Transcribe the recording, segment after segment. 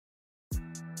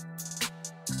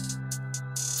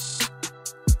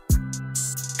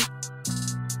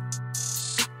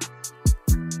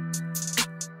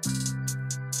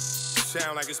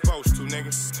sound like it's supposed to,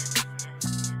 nigga.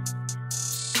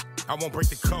 I won't break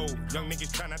the code. Young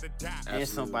niggas try not to die.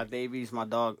 Handsome by Davies, my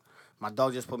dog. My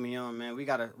dog just put me on, man. We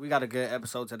got a good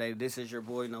episode today. This is your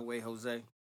boy, No Way Jose.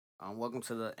 Welcome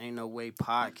to the Ain't No Way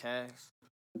podcast.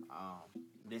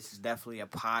 This is definitely a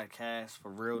podcast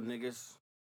for real niggas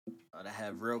that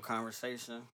have real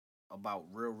conversation about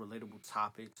real relatable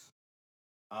topics.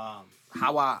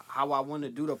 How I want to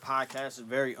do the podcast is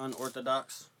very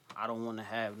unorthodox. I don't want to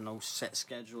have no set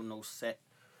schedule, no set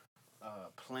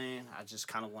plan. I just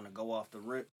kind of want to go off the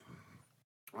rip.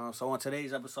 So on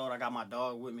today's episode, I got my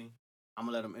dog with me. I'm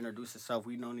gonna let him introduce himself.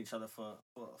 We've known each other for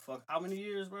how many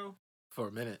years, bro? For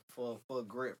a minute. For a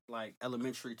grip, like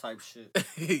elementary type shit.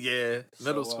 Yeah,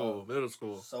 middle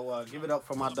school. So give it up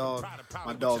for my dog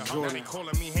Jordan. They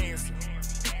calling me handsome.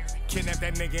 Kidnap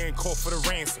that nigga and call for the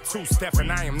ransom. Two Steph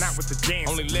and I am not with the dance.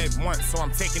 Only live once, so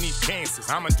I'm taking these chances.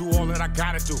 I'ma do all that I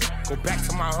gotta do. Go back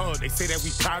to my hood. They say that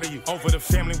we proud of you. Over the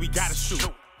family, we gotta shoot.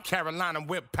 Carolina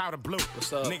whip powder blue.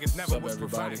 What's up? Niggas never What's up,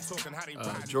 everybody?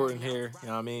 Jordan here, you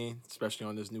know what I mean? Especially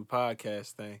on this new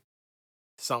podcast thing.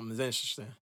 Something's interesting.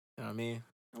 You know what I mean?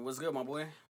 And what's good, my boy?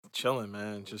 Chilling,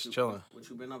 man. Just chilling. What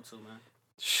you been up to, man?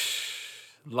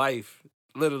 Life.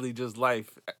 Literally just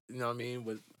life. You know what I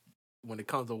mean? When it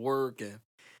comes to work and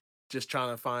just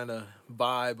trying to find a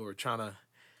vibe or trying to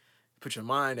put your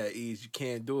mind at ease, you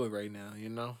can't do it right now, you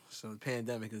know? So the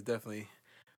pandemic is definitely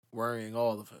worrying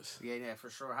all of us. Yeah, for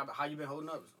sure. How you been holding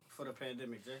up for the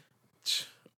pandemic, Jay?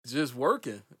 Just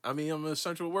working. I mean, I'm an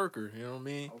essential worker, you know what I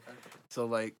mean? Okay. So,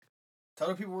 like... Tell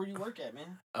the people where you work at,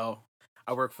 man. Oh,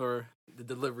 I work for the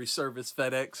delivery service,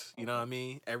 FedEx, you know what I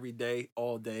mean? Every day,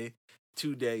 all day,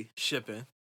 2-day shipping,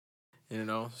 you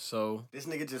know? So... This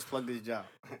nigga just plugged his job.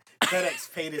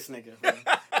 FedEx, pay this nigga, bro.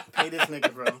 Pay this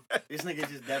nigga, bro. This nigga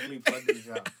just definitely plugged his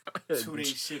job. 2-day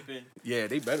shipping. Yeah,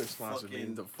 they better sponsor me.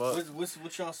 The fuck?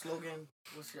 What's y'all slogan?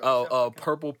 What's your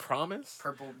Purple Promise?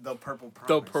 The Purple Promise.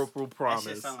 The Purple Promise. That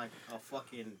shit sound like a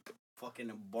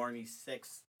fucking Barney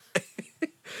sex.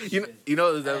 You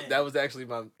know that was actually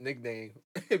my nickname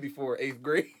before 8th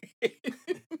grade.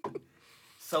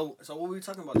 So what were we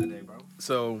talking about today, bro?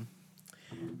 So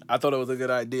I thought it was a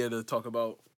good idea to talk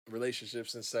about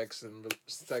relationships and sex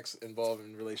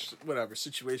involving relationship, whatever,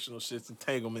 situational shits,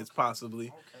 entanglements, possibly.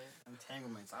 Okay,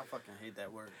 entanglements. I fucking hate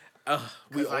that word.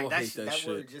 We all hate that shit. That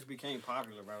word just became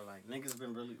popular, bro. Like niggas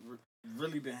been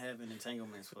really been having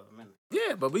entanglements for a minute.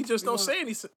 Yeah, but we just don't say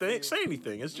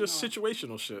anything. It's just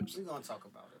situational shits. We gonna talk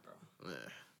about it, bro. Yeah.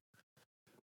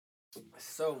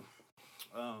 So,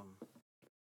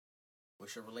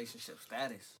 what's your relationship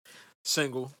status?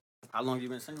 Single. How long you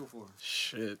been single for?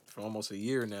 Shit, for almost a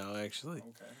year now, actually.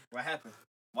 Okay. What happened?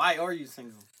 Why are you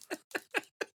single?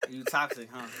 You toxic,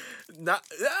 huh?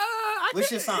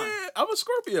 What's your sign? Yeah, I'm a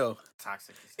Scorpio.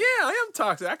 Toxic. Yeah, I am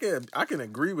toxic. I can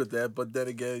agree with that, but then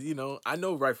again, you know, I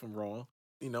know right from wrong.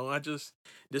 You know, I just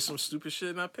did some stupid shit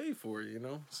and I paid for it. You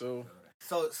know, so.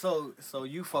 So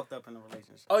you fucked up in a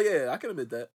relationship. Oh yeah, I can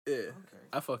admit that. Yeah, okay.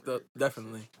 I fucked up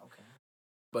definitely. Okay.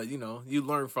 But you know, you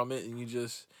learn from it, and you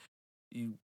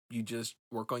just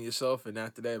work on yourself, and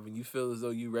after that, when you feel as though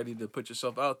you're ready to put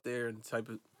yourself out there in the type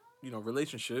of, you know,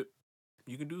 relationship,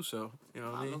 you can do so. You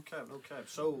know what I mean? No cap.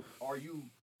 So, are you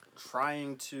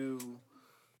trying to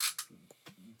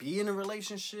be in a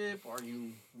relationship? Are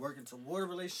you working toward a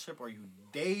relationship? Are you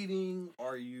dating?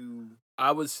 Are you?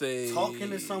 I would say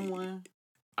talking to someone.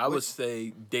 I would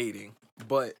say dating,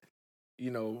 but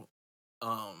you know,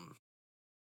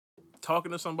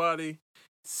 talking to somebody,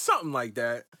 something like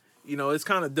that. You know, it's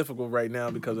kind of difficult right now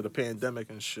because of the pandemic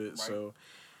and shit. Right. So,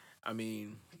 I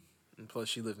mean, and plus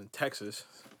she lives in Texas,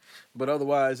 but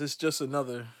otherwise it's just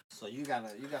another. So you got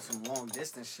some long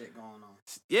distance shit going on.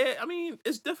 Yeah, I mean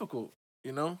it's difficult,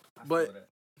 you know, but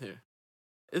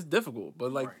it's difficult.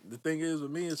 But like the thing is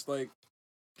with me, it's like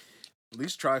at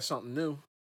least try something new,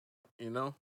 you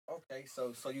know. Okay,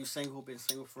 so you single? Been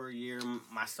single for a year.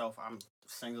 Myself, I'm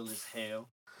single as hell.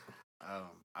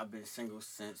 I've been single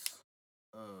since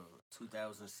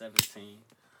 2017.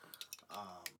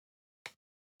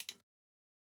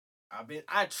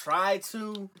 I tried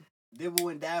to dibble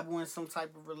and dabble in some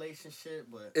type of relationship,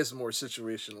 but it's more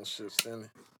situational shit than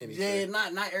anything. Yeah,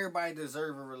 not everybody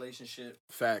deserve a relationship.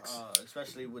 Facts.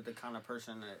 Especially with the kind of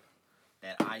person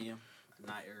that I am.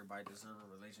 Not everybody deserve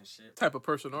a relationship. What type of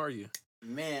person are you?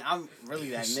 Man, I'm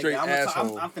really that Straight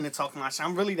nigga. I'm finna talk my shit.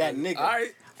 I'm really that nigga. All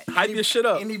right. Hype your shit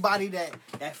up. Anybody that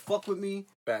fuck with me,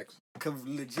 facts, could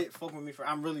legit fuck with me.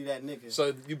 I'm really that nigga.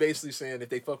 So you basically saying if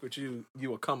they fuck with you, you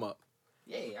will come up.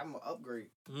 Yeah, I'm gonna upgrade.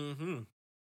 Mm-hmm.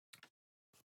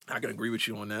 I can agree with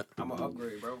you on that. I'm an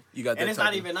upgrade, bro. You got that. And it's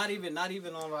not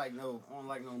even on like no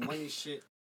money shit.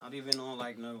 Not even on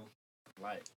like no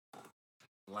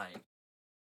like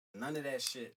none of that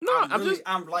shit. No,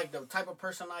 I'm like the type of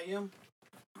person I am.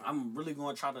 I'm really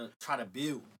going to try to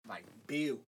build.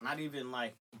 Not even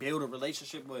like build a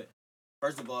relationship, but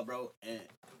first of all, bro, and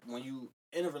when you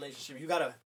in a relationship, you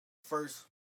gotta first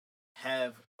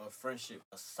have a friendship,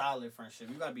 a solid friendship.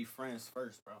 You gotta be friends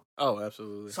first, bro. Oh,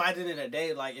 absolutely. So at the end of the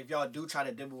day, like if y'all do try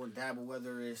to dibble and dabble,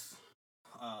 whether it's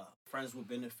friends with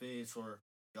benefits or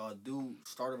y'all do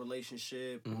start a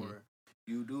relationship or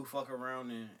you do fuck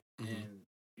around and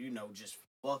you know just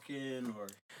fucking or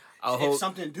if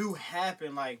something do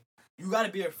happen, like you gotta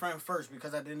be a friend first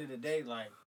because at the end of the day, like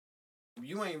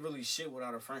you ain't really shit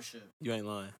without a friendship. You ain't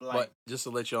lying. Like, but just to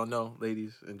let y'all know,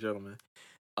 ladies and gentlemen,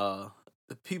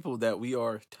 the people that we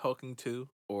are talking to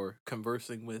or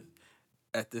conversing with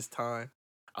at this time,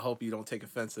 I hope you don't take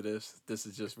offense to this. This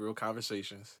is just real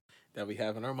conversations that we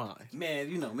have in our minds. Man,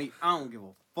 you know me, I don't give a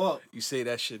fuck. You say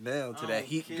that shit now to that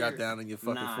heat drop down on your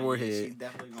fucking forehead. Yeah, she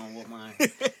definitely gonna whoop mine.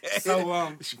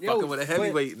 So she fucking with a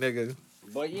heavyweight nigga.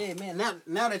 But yeah, man,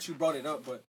 now that you brought it up,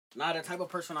 but now the type of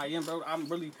person I am, bro, I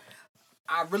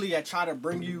really try to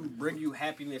bring you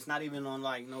happiness, not even on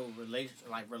like no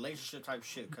relationship type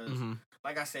shit. Cause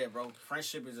like I said, bro,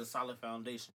 friendship is a solid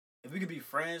foundation. If we could be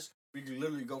friends, we could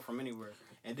literally go from anywhere.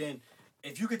 And then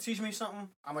if you could teach me something,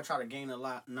 I'm gonna try to gain a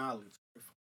lot of knowledge. If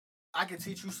I could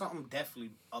teach you something,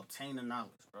 definitely obtain the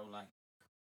knowledge, bro. Like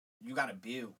you gotta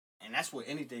build, and that's with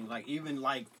anything. Like even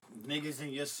like niggas in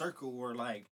your circle, or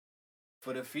like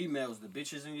for the females, the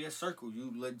bitches in your circle,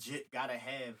 you legit gotta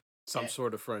have some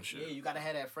sort of friendship. Yeah, you gotta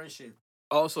have that friendship.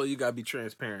 Also, you gotta be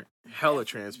transparent. Hella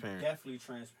transparent. Definitely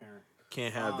transparent.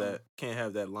 Can't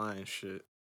have that lying shit.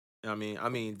 I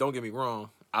mean, don't get me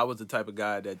wrong. I was the type of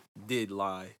guy that did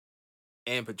lie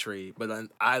and betray, but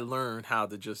I learned how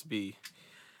to just be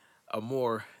a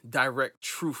more direct,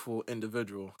 truthful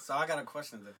individual. So I got a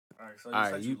question. All right, so you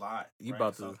said you lied. You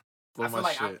about to blow my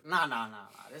like shit. Nah.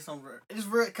 It's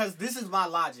real, because this is my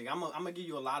logic. I'm gonna give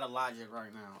you a lot of logic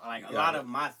right now. Like a lot of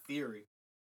my theory.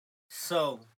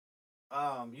 So,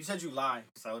 you said you lied.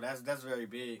 So that's very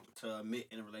big to admit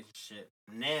in a relationship.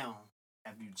 Now,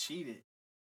 have you cheated?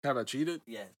 Have I cheated?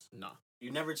 Yes. No. You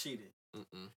never cheated.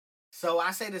 Mm-mm. So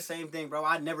I say the same thing, bro.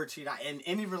 I never cheat. In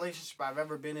any relationship I've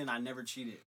ever been in, I never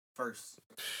cheated first.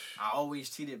 I always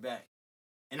cheated back.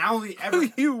 And I only ever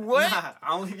you what? Nah,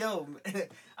 I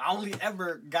only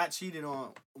ever got cheated on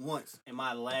once in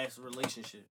my last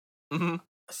relationship. Mm-hmm.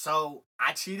 So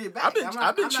I cheated back.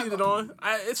 I've been cheated on.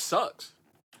 It sucks.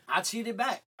 I cheated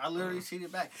back. I literally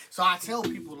cheated back. So I tell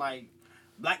people like,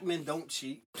 black men don't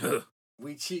cheat.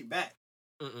 We cheat back.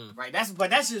 Mm-mm. Right. That's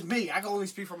just me. I can only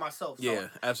speak for myself. So yeah,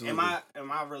 absolutely. In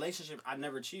my relationship, I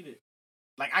never cheated.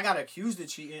 Like I got accused of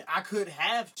cheating. I could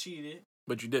have cheated,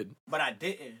 but you didn't. But I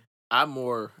didn't. I'm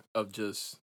more of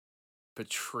just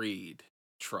betrayed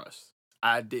trust.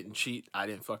 I didn't cheat. I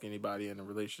didn't fuck anybody in a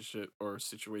relationship or a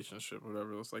situationship,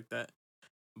 whatever else like that.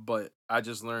 But I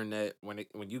just learned that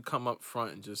when you come up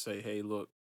front and just say, "Hey, look,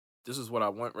 this is what I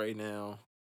want right now.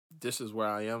 This is where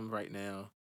I am right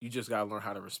now." You just gotta learn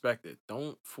how to respect it.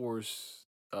 Don't force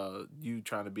you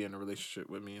trying to be in a relationship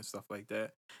with me and stuff like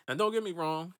that. And don't get me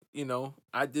wrong,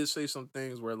 I did say some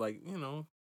things where like,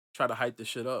 try to hype the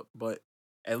shit up, but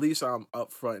at least I'm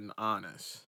upfront and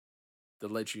honest to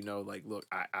let you know, like, look,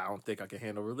 I don't think I can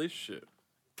handle a relationship.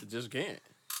 I just can't.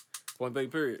 Point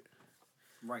blank period.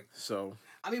 Right. So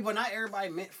I mean, but not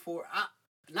everybody meant for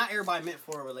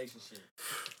a relationship.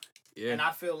 Yeah. And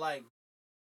I feel like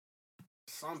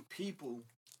some people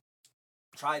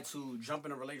try to jump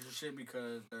in a relationship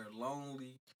because they're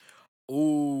lonely.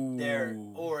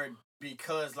 Ooh. Or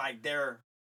because like they're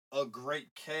a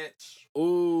great catch.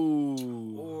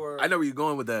 Ooh. Or I know where you're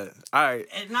going with that. All right.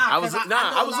 I was looking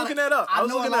that up. I was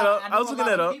looking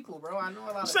that up. People, bro. I know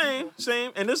a lot of people.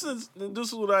 Same. And this is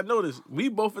what I noticed. We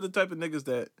both are the type of niggas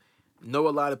that know a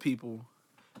lot of people,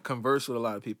 converse with a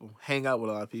lot of people, hang out with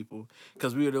a lot of people,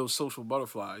 because we are those social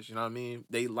butterflies. You know what I mean?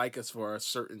 They like us for a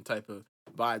certain type of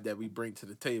vibe that we bring to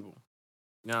the table.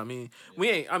 You know what I mean? Yeah. We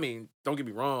ain't. I mean, don't get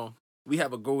me wrong. We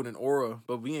have a golden aura,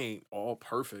 but we ain't all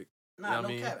perfect. Nah, you know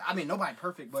no cap. I mean, nobody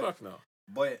perfect, but fuck no.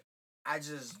 But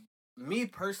me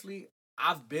personally,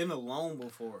 I've been alone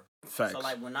before. Facts. So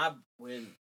like when I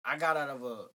got out of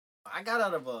a,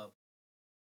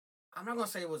 I'm not gonna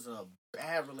say it was a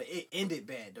bad relationship. It ended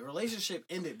bad. The relationship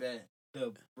ended bad.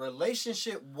 The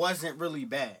relationship wasn't really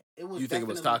bad. It was. You think it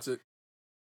was toxic?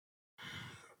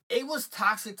 It was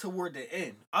toxic toward the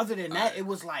end. Other than that, it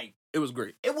was like. It was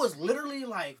great. It was literally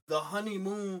like the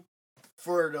honeymoon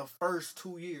for the first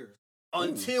 2 years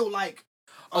until like.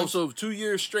 So 2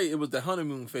 years straight, it was the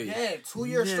honeymoon phase. Yeah, 2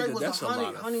 years straight was the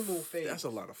honeymoon phase. That's a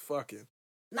lot of fucking.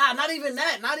 Nah, not even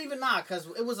that. Not even that, because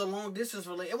it was a long distance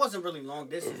relationship. It wasn't really long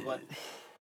distance, but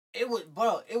it was,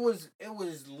 bro. It was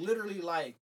literally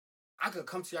like I could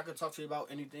come to you, I could talk to you about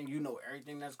anything. You know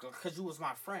everything that's good, because you was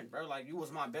my friend, bro. Like you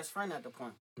was my best friend at the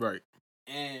point. Right.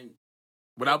 And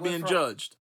without being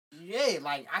judged. Yeah,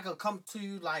 like I could come to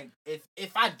you, like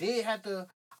if I did have to,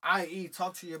 i.e.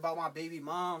 talk to you about my baby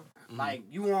mom, like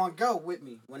you on go with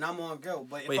me when I'm on go.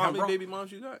 But wait, how many baby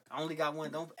moms you got? I only got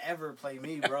one. Don't ever play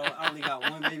me, bro. I only got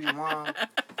one baby mom.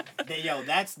 Yo,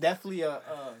 that's definitely a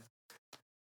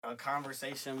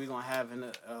conversation we're gonna have in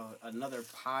another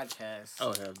podcast.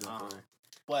 Oh, yeah, definitely.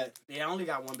 But yeah, I only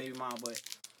got one baby mom. But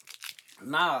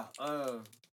nah,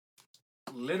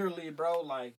 literally, bro,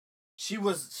 like she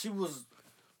was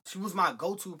my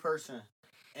go-to person.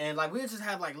 And, like, we just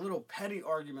had, like, little petty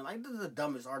argument. Like, this is the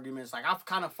dumbest arguments. Like, I've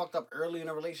kind of fucked up early in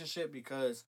a relationship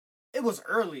because it was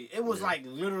early. It was, like,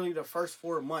 literally the first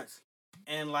 4 months.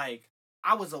 And, like,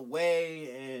 I was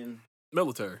away and...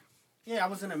 Military. Yeah, I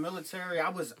was in the military. I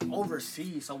was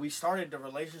overseas. So, we started the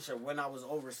relationship when I was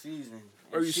overseas. And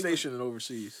where were you stationed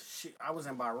overseas? I was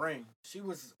in Bahrain. She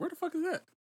was... Where the fuck is that?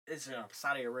 It's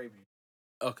Saudi Arabia.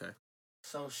 Okay.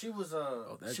 So she was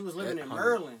she was living in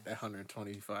Maryland. That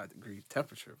 125-degree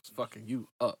temperature was fucking you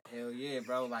up. Hell yeah,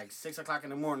 bro! Like 6 o'clock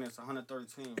in the morning, it's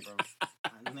 113, bro.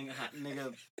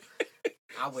 nigga,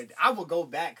 I would go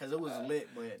back because it was lit,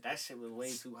 but that shit was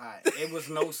way too hot. It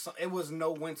was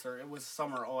no winter. It was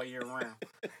summer all year round.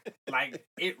 Like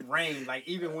it rained. Like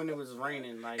even when it was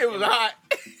raining, like it was hot.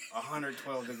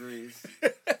 112 degrees.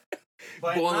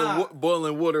 But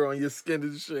boiling water on your skin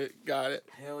and shit. Got it.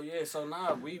 Hell yeah. So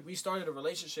we started a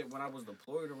relationship when I was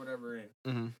deployed or whatever.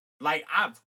 And like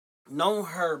I've known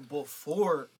her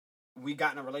before we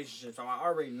got in a relationship. So I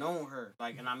already known her.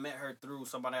 Like, and I met her through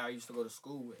somebody I used to go to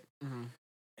school with.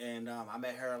 And I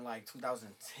met her in like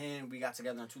 2010. We got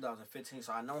together in 2015.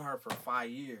 So I known her for 5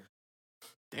 years.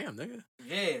 Damn, nigga.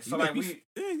 Yeah, so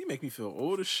you make me feel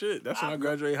old as shit. That's when I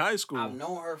graduated high school. I've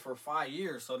known her for 5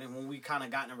 years. So then when we kind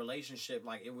of got in a relationship,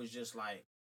 like it was just like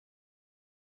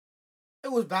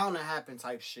it was bound to happen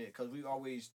type shit because we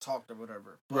always talked or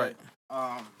whatever. But,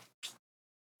 right.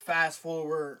 Fast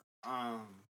forward,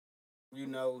 you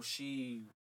know, she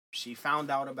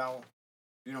found out about,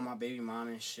 you know, my baby mom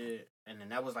and shit, and then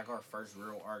that was like our first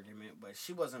real argument. But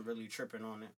she wasn't really tripping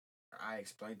on it. I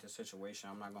explained the situation.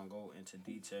 I'm not gonna go into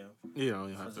detail. Yeah,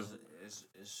 you have to.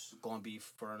 It's gonna be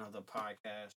for another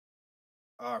podcast,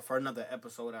 for another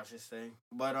episode, I should say.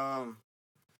 But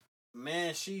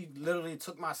man, she literally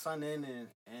took my son in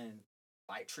and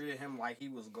like treated him like he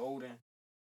was golden.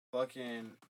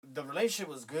 Fucking, the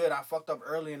relationship was good. I fucked up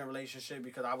early in the relationship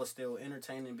because I was still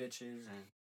entertaining bitches and.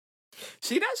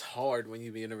 See, that's hard when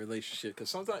you be in a relationship because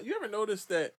sometimes you ever notice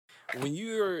that when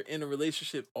you're in a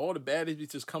relationship, all the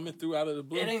baddies just coming through out of the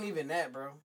blue. It ain't even that, bro.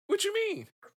 What you mean?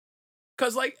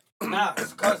 Because like,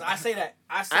 because I say that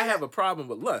I have a problem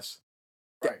with lust.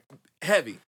 Right.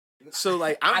 Heavy. So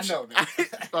like I know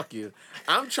that. Fuck you.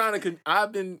 I'm trying to.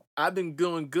 I've been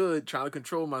doing good trying to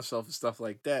control myself and stuff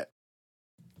like that.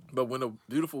 But when a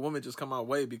beautiful woman just come my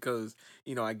way because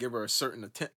you know I give her a certain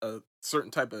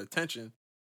type of attention.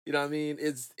 You know what I mean?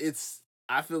 It's.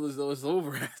 I feel as though it's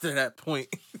over after that point.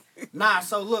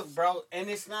 So look, bro, and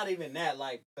it's not even that,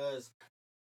 like, cause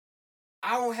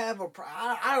I don't have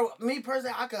me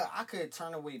personally, I could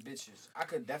turn away bitches. I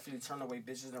could definitely turn away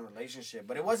bitches in a relationship,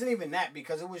 but it wasn't even that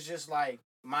because it was just like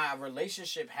my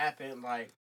relationship happened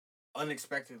like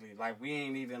unexpectedly. Like we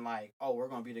ain't even like, oh, we're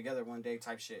gonna be together one day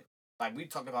type shit. Like we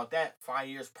talked about that 5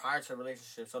 years prior to the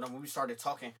relationship. So then when we started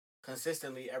talking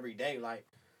consistently every day, like.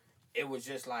 It was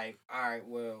just like, all right,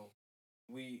 well,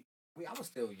 I was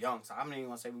still young, so I'm not even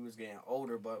gonna say we was getting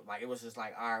older, but like it was just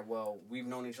like, all right, well, we've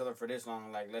known each other for this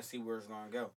long, like let's see where it's gonna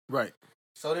go. Right.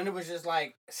 So then it was just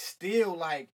like, still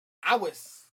like I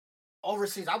was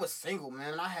overseas, I was single,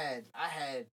 man. I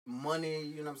had money,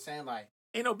 you know what I'm saying? Like,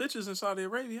 ain't no bitches in Saudi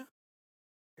Arabia.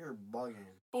 You're bugging.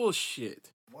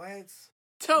 Bullshit. What?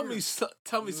 Tell me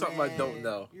something I don't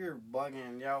know. You're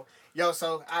bugging, yo.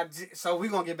 So we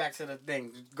gonna get back to the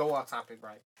thing. Go off topic,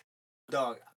 right?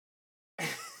 Dog.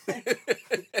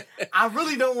 I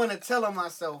really don't want to tell on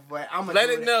myself, but I'm gonna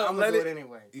do it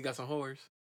anyway. You got some whores?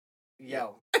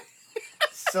 Yo.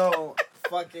 So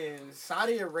fucking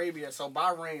Saudi Arabia. So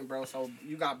Bahrain, bro. So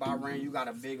you got Bahrain. You got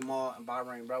a big mall in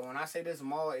Bahrain, bro. When I say this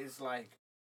mall, it's like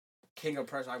King of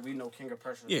Prussia. Like we know King of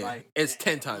Prussia. Yeah, like, it's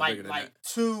 10 times bigger than that.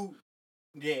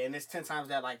 Yeah, and it's 10 times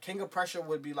that. Like, King of Prussia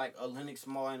would be, like, a Lenox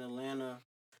Mall in Atlanta.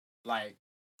 Like,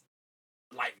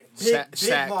 like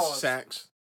big malls. Saks.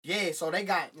 Yeah, so they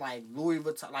got like Louis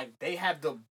Vuitton. Like they have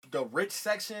the rich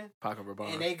section, Paco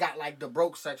Rabanne. and they got like the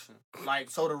broke section. Like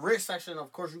so, the rich section,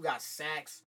 of course, you got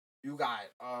Saks, you got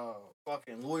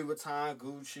fucking Louis Vuitton,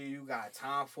 Gucci, you got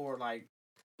Tom Ford. Like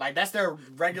that's their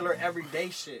regular everyday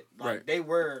shit. Like Right. they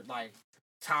wear like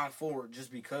Tom Ford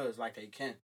just because like they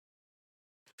can.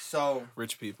 So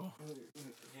Rich people.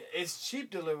 it's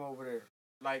cheap to live over there.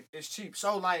 Like it's cheap.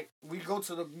 So like you go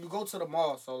to the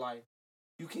mall. So like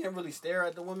you can't really stare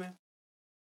at the women,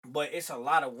 but it's a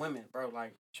lot of women, bro.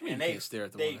 Like What you mean and you they can't stare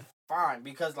at the they woman? fine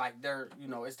because like they're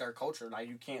it's their culture. Like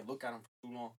you can't look at them for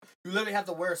too long. You literally have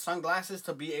to wear sunglasses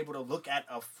to be able to look at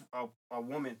a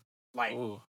woman. Like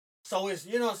Ooh. so it's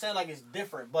what I'm saying, like it's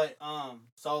different. But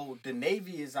so the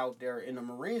Navy is out there and the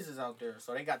Marines is out there.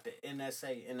 So they got the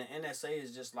NSA, and the NSA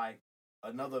is just like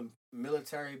another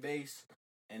military base,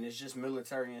 and it's just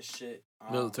military and shit.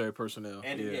 Military personnel.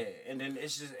 And and then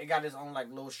it got its own like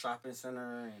little shopping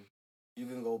center, and you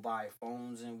can go buy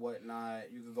phones and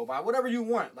whatnot. You can go buy whatever you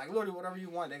want, like literally whatever you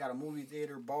want. They got a movie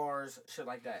theater, bars, shit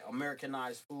like that,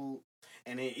 Americanized food,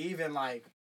 and then even like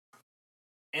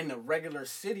in the regular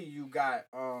city, you got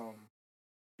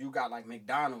like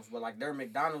McDonald's, but like their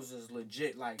McDonald's is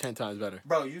legit like 10 times better.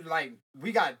 bro.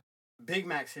 We got Big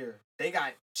Macs here. They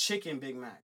got chicken Big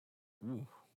Mac. Ooh.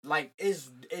 Like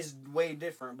it's way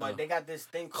different, but they got this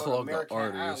thing called Clog the American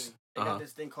Alley. arteries. They got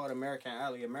this thing called American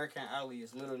Alley. American Alley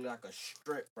is literally like a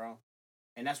strip, bro,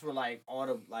 and that's where like all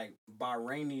the like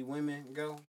Bahraini women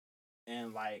go,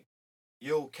 and like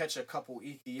you'll catch a couple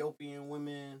Ethiopian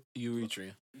women.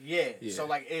 Eritrea. Yeah. So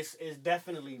like it's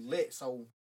definitely lit. So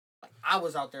like I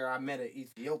was out there, I met an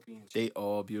Ethiopian. They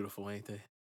all beautiful, ain't they?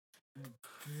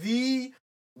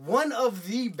 One of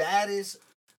the baddest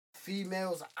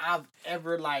females I've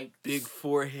ever like. Big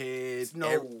forehead.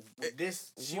 No,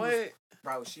 she what? was,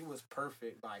 bro. She was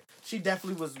perfect. Like she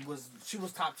definitely she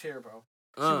was top tier, bro.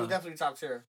 She was definitely top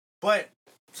tier. But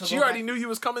she already knew you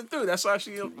was coming through. That's why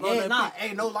she.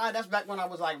 Hey, no lie. That's back when I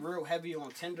was like real heavy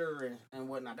on Tinder and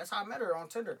whatnot. That's how I met her on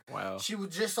Tinder. Wow. She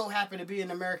was just so happened to be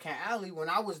in American Alley when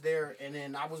I was there, and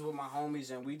then I was with my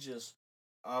homies, and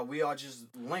we all just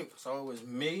linked. So it was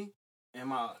me and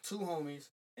my two homies,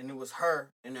 and it was her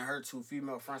and then her two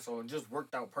female friends. So it just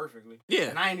worked out perfectly. Yeah.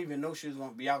 And I didn't even know she was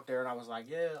gonna be out there, and I was like,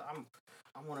 yeah,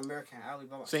 I'm on American Alley.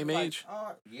 Blah, blah. Same age?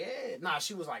 Like, yeah. Nah,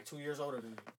 she was like 2 years older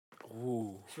than me.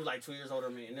 Ooh. She was like 2 years older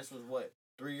than me, and this was what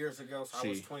 3 years ago. So I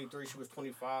was 23. She was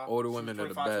 25. Older women are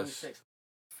the best. 26.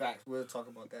 Facts. We'll talk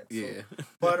about that too. Yeah.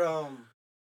 But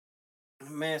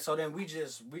man, so then we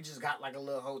just got like a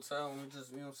little hotel, and we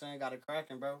just what I'm saying, got it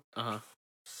cracking, bro.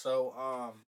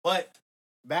 So but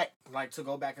back like to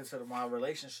go back into my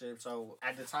relationship. So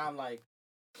at the time, like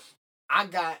I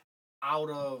got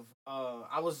out of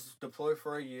I was deployed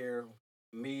for a year.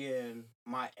 Me and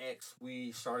my ex,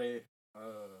 we started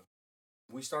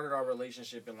our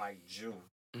relationship in like June.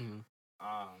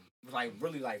 Like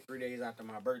really like 3 days after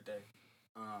my birthday.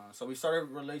 So we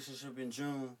started a relationship in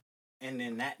June, and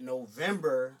then that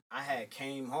November I had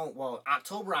came home. Well,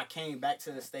 October I came back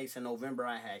to the States. In November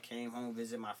I had came home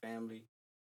visit my family,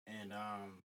 and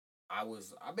I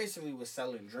basically was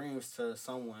selling dreams to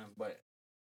someone, but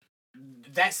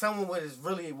that someone was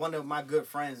really one of my good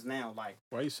friends now. Like,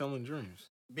 why are you selling dreams?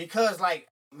 Because like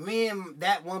me and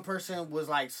that one person was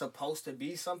like supposed to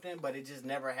be something, but it just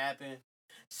never happened.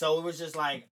 So it was just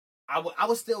like I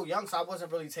was still young, so I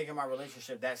wasn't really taking my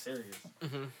relationship that serious.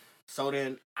 So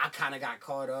then I kind of got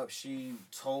caught up. She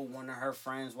told one of her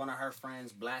friends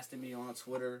blasted me on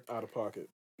Twitter. Out of pocket.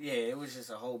 Yeah, it was just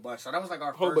a whole bunch. So that was like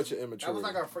our whole first, bunch of immature. That was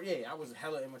like our first. Yeah, I was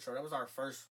hella immature. That was our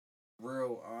first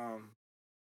real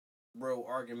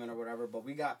argument or whatever. But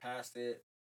we got past it.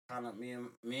 Kind of me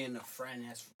and the friend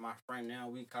that's my friend now.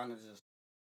 We kind of just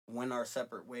went our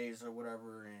separate ways or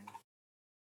whatever,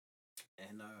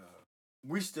 and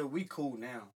we cool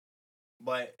now.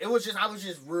 But it was just I was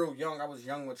just real young. I was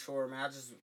young, mature, man. I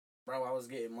was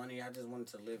getting money. I just wanted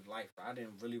to live life. I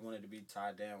didn't really want it to be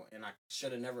tied down, and I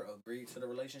should have never agreed to the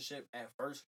relationship at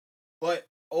first. But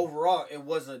overall, it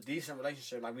was a decent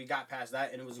relationship. Like we got past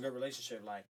that, and it was a good relationship.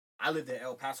 Like I lived in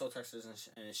El Paso, Texas,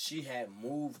 and she had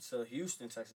moved to Houston,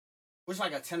 Texas, which is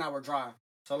like a 10-hour drive.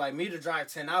 So like me to drive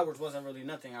 10 hours wasn't really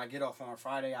nothing. I get off on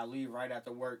Friday. I leave right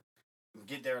after work,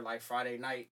 get there like Friday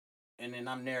night. And then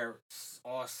I'm there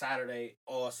all Saturday,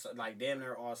 like damn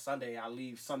near all Sunday. I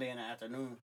leave Sunday in the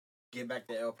afternoon, get back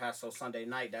to El Paso Sunday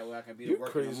night. That way I can be to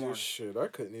work in the morning. You're crazy as shit. I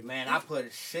couldn't even. Man, I put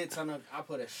a shit ton of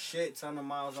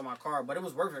miles on my car, but it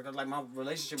was worth it because like my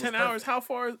relationship was 10 hours. How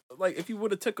far? Like if you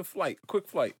would have took a quick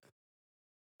flight.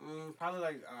 Probably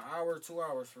like an hour, 2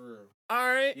 hours for real. All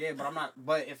right. Yeah, but I'm not.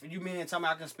 But if you mean to tell me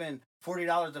I can spend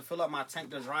 $40 to fill up my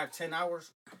tank to drive 10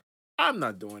 hours, I'm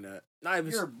not doing that. Not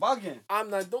even. you're bugging.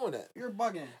 I'm not doing that. You're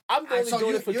bugging. I'm only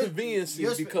doing it for convenience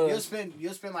because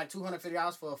you'll spend like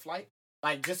 $250 for a flight.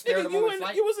 Like just nigga, spare the moment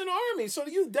flight. you was in the army, so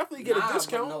you definitely get a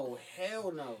discount. No,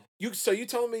 hell no. You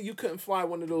telling me you couldn't fly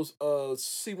one of those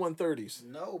C-130s?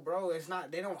 No, bro, it's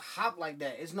not. They don't hop like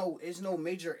that. It's no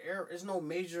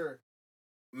major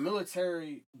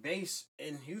military base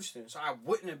in Houston, so I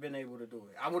wouldn't have been able to do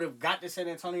it. I would have got to San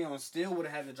Antonio and still would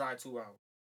have had to drive 2 hours,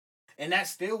 and that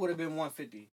still would have been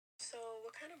 $150. So,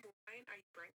 what kind of wine are you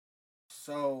bringing?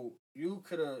 So you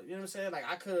could have, you know what I'm saying? Like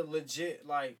I could have legit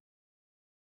like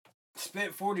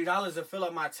spent $40 to fill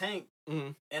up my tank,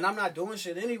 and I'm not doing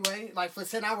shit anyway. Like for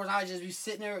 10 hours, I'd just be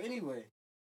sitting there anyway.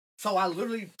 So I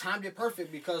literally timed it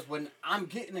perfect because when I'm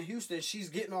getting to Houston, she's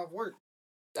getting off work.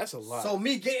 That's a lot. So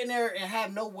me getting there and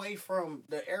have no way from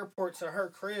the airport to her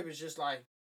crib is just like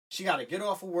she got to get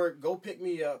off of work, go pick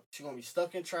me up. She gonna be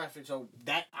stuck in traffic. So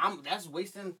that's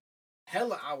wasting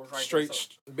hella hours right straight. there.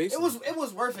 So basically, it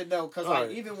was worth it though, cause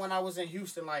like even when I was in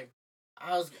Houston, like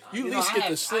I was you at least get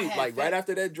to sleep. Like right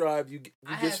after that drive, you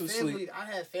get some sleep. I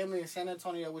had family in San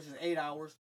Antonio, which is 8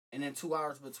 hours, and then 2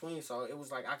 hours between. So it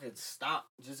was like I could stop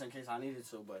just in case I needed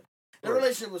to, but. The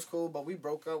relationship was cool, but we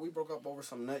broke up. We broke up over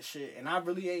some nut shit, and I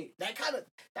really ain't that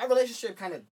relationship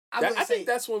kind of. I think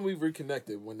that's when we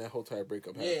reconnected when that whole entire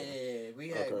breakup happened. Yeah.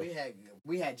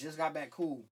 We had just got back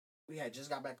cool.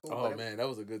 Oh man, that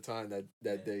was a good time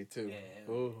that day too.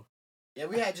 Yeah. Ooh. Yeah,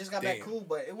 we had just got back cool,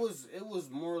 but it was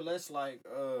more or less like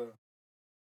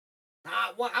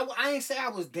I ain't say I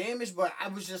was damaged, but I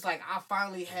was just like I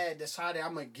finally had decided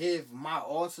I'm gonna give my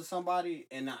all to somebody,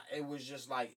 and it was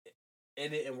just like. It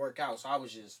didn't work out, so I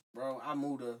was just, bro, I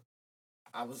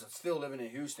was still living in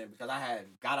Houston because I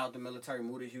had got out the military,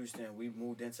 moved to Houston, we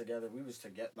moved in together. We was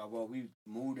together, we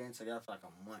moved in together for like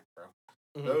a month, bro.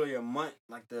 Mm-hmm. Literally a month,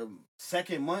 like the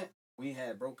second month, we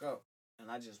had broke up.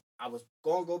 And I was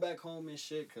going to go back home and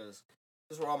shit because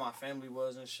this is where all my family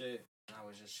was and shit. And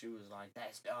she was like,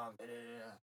 that's dumb, da, da,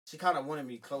 da. She kind of wanted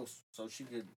me close so she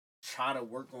could try to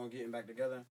work on getting back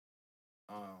together.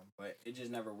 But it just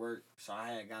never worked. So I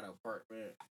had got an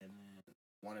apartment, and then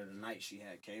one of the nights she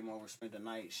had came over, spent the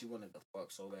night. She wanted to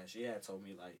fuck so bad. She had told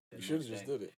me like, you should have just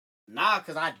did it. Nah,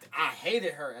 cause I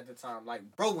hated her at the time. Like,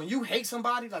 bro, when you hate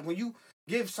somebody, like when you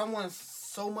give someone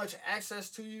so much access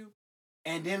to you,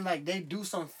 and then like they do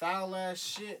some foul ass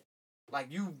shit,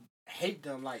 like you hate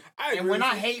them. Like, when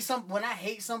I hate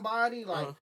somebody, like.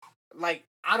 Like,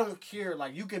 I don't care.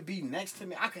 Like, you could be next to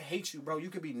me. I could hate you, bro. You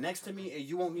could be next to me and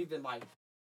you won't even, like,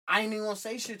 I ain't even gonna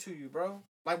say shit to you, bro.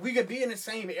 Like, we could be in the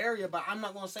same area, but I'm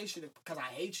not gonna say shit because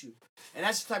I hate you. And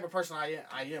that's the type of person I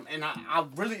am. And I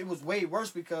really, it was way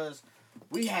worse because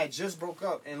we had just broke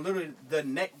up. And literally the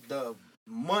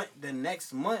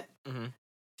next month,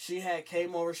 she had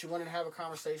came over. She wanted to have a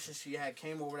conversation. She had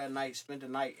came over that night, spent the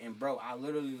night. And, bro, I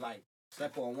literally, like,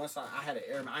 slept on one side.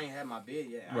 I ain't had my bed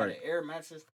yet. I had an air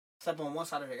mattress. Slept on one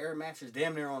side of the air mattress,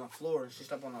 damn near on the floor, and she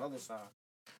slept on the other side.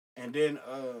 And then,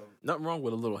 nothing wrong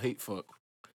with a little hate fuck.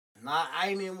 Nah, I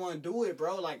ain't even want to do it,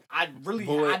 bro. Like, I really,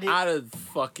 boy, I didn't. I'd have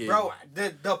fucking. Bro,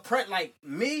 like,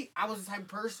 me, I was the type of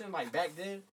person, like, back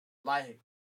then, like,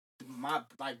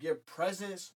 your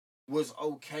presence was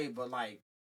okay, but, like,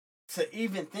 to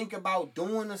even think about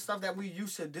doing the stuff that we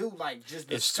used to do, like, just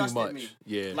disgusted me. It's too much.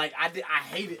 Yeah. Like,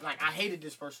 I hated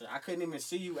this person. I couldn't even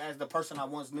see you as the person I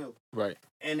once knew. Right.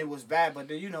 And it was bad. But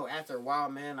then, you know, after a while,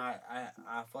 man, I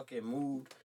fucking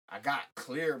moved. I got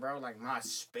clear, bro. Like, my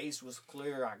space was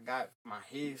clear. My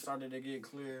head started to get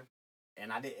clear.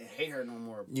 And I didn't hate her no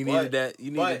more. You needed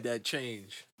that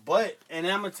change. But, and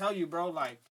I'm going to tell you, bro,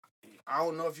 like, I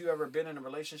don't know if you ever been in a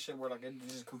relationship where, like, it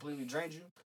just completely drains you.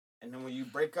 And then when you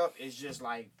break up, it's just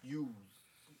like you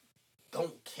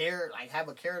don't care, like have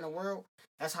a care in the world.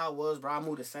 That's how it was, bro. I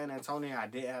moved to San Antonio. I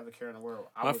didn't have a care in the world.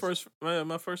 My first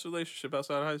relationship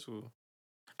outside of high school,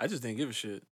 I just didn't give a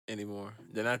shit anymore.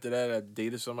 Then after that, I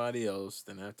dated somebody else.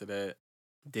 Then after that,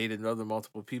 dated another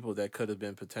multiple people that could have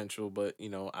been potential, but you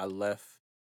know, I left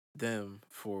them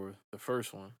for the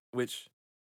first one, which,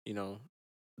 you know,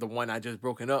 the one I just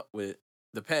broken up with,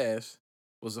 the past,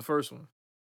 was the first one.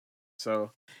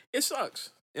 So, it sucks.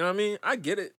 You know what I mean? I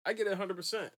get it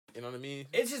 100%. You know what I mean?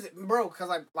 It's just, bro, because,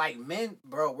 like, men,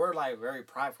 bro, we're, like, very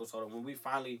prideful. So, when we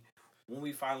finally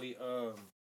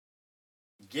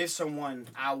give someone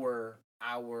our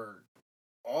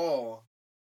all,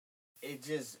 it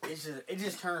just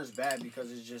turns bad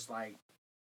because it's just, like,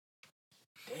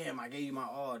 damn, I gave you my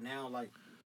all. Now, like,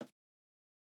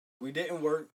 we didn't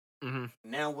work. Mm-hmm.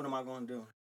 Now, what am I going to do?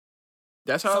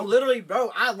 That's how. So literally,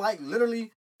 bro, I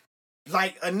literally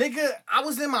like a nigga. I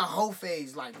was in my whole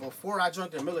phase like before I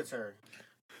joined the military.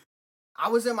 I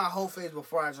was in my whole phase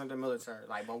before I joined the military.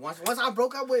 Like, but once I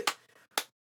broke up with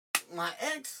my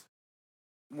ex,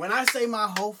 when I say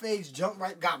my whole phase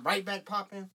got right back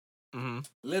popping,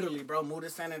 literally, bro, moved to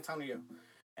San Antonio.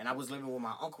 And I was living with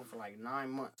my uncle for like 9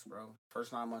 months, bro.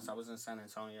 First 9 months I was in San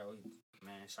Antonio.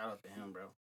 Man, shout out to him, bro.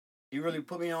 He really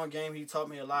put me on game. He taught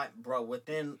me a lot, bro.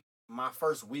 Within my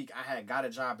first week, I had got a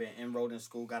job and enrolled in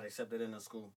school, got accepted in the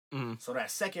school. So that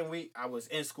second week, I was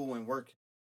in school and working.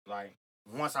 Like,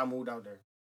 once I moved out there.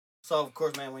 So, of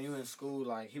course, man, when you in school,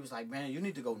 like, he was like, man, you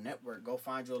need to go network. Go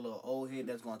find you a little old head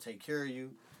that's going to take care of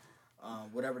you.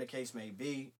 Whatever the case may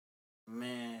be.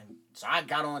 Man, so I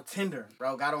got on Tinder,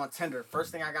 bro. Got on Tinder.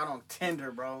 First thing I got on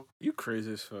Tinder, bro. You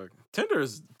crazy as fuck. Tinder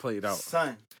is played out.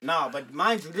 Son. No, but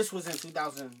mind you, this was in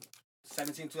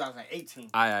 2017, 2018. So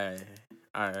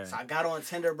I got on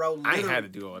Tinder, bro. I ain't had to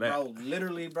do all that. Bro,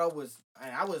 literally, bro,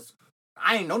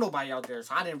 I ain't know nobody out there,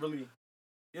 so I didn't really, you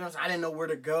know what I'm saying? I didn't know where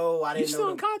to go. I didn't You know.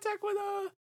 still in contact with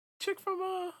a chick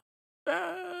from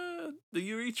the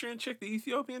Eritrean chick, the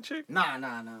Ethiopian chick? Nah.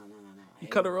 You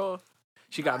cut her off?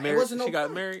 She got married. She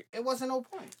got married. It wasn't no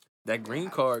point. That green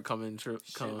card come.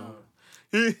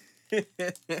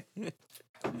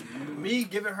 Me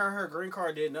giving her green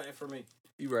card did nothing for me.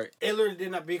 You right. It literally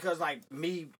did not, because like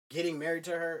me getting married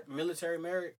to her, military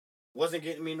married, wasn't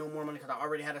getting me no more money because I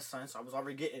already had a son, so I was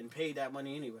already getting paid that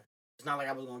money anyway. It's not like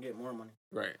I was gonna get more money.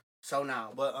 Right. So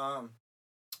now, but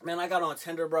man, I got on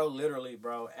Tinder, bro. Literally,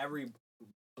 bro. Every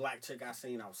black chick I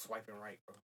seen, I was swiping right,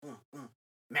 bro.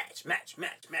 Match.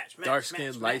 Dark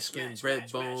skin, light skin,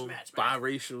 red bone,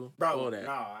 biracial, bro. all that.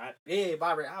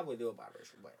 Biracial. I would do a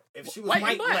biracial, but if she was white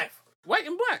white left. White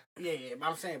and black. Yeah,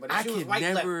 I'm saying, but if she was white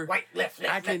left.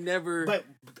 I can never. But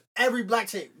every black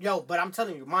chick, but I'm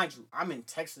telling you, mind you, I'm in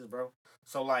Texas, bro.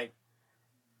 So like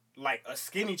a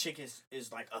skinny chick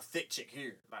is like a thick chick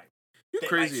here, like. You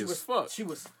crazy as fuck. She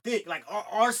was thick, like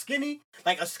our skinny,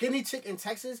 like a skinny chick in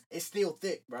Texas is still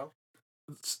thick, bro.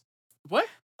 What?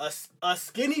 A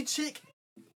skinny chick.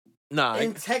 Nah,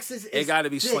 in Texas, it got to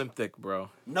be thick. slim thick, bro.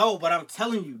 No, but I'm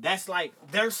telling you, that's like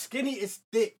their skinny is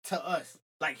thick to us.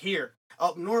 Like here,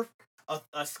 up north,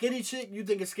 a skinny chick, you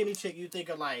think of skinny chick, you think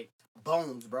of like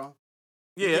bones, bro.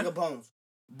 You think of bones.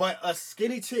 But a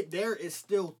skinny chick there is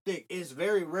still thick. It's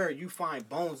very rare you find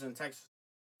bones in Texas.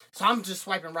 So I'm just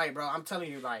swiping right, bro. I'm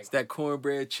telling you, like. It's that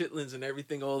cornbread, chitlins, and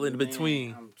everything all in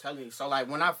between. I'm telling you. So, like,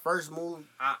 when I first moved,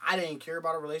 I didn't care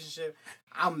about a relationship.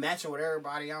 I'm matching with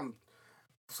everybody.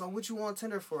 So what you want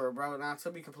Tinder for, bro? Now,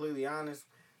 to be completely honest,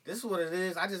 this is what it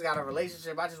is. I just got a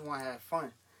relationship. I just want to have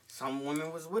fun. Some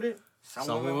women was with it. Some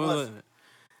women wasn't.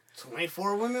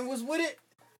 24 women was with it.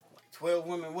 12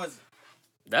 women wasn't.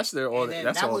 That's their all.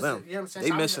 That's all them. You know what I'm saying? They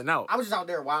so missing out. I was just out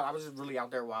there wild. I was just really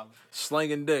out there wild.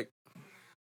 Slinging dick.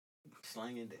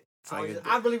 Slanging dick.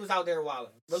 I really was out there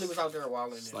wilding.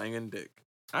 Slanging dick.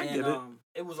 I get it.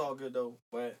 It was all good though,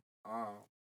 but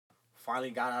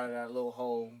finally got out of that little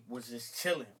hole. Was just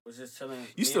chilling.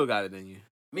 You still got it in you.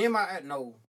 Me and my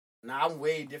no. Nah, I'm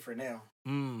way different now.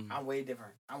 I'm way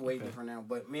different now.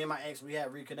 But me and my ex, we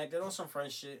had reconnected on some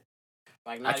friend shit.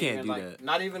 Like not I can't even, do like, that.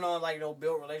 Not even on like no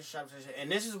build relationships and shit.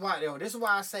 And this is why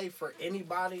I say for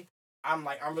anybody, I'm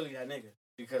really that nigga.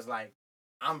 Because like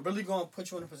I'm really gonna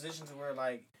put you in a position to where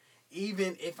like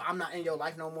even if I'm not in your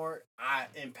life no more, I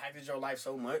impacted your life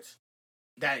so much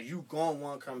that you gonna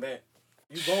want to come back.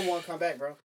 You gonna want to come back,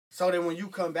 bro. So then when you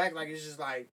come back, like it's just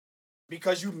like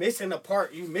because you missing a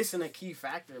part, you missing a key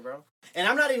factor, bro. And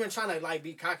I'm not even trying to like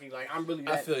be cocky, like I'm really.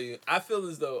 I feel you. I feel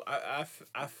as though I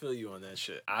feel you on that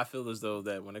shit. I feel as though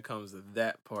that when it comes to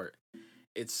that part,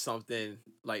 it's something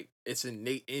like it's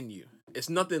innate in you. It's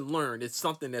nothing learned. It's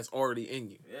something that's already in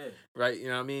you. Yeah. Right? You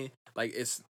know what I mean? Like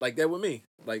it's like that with me.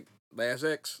 Like last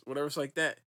ex, whatever it's like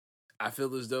that. I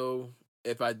feel as though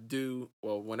if I do,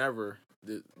 well, whenever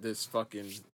this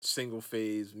fucking single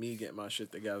phase, me getting my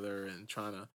shit together and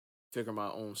trying to figure my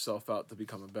own self out to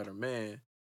become a better man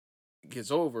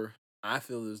gets over, I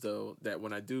feel as though that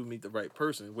when I do meet the right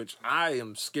person, which I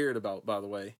am scared about, by the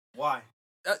way. Why?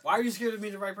 Why are you scared to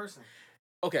meet the right person?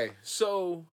 Okay,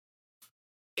 so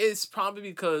it's probably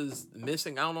because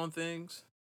missing out on things.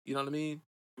 You know what I mean?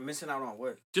 Missing out on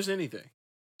what? Just anything.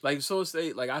 Like, so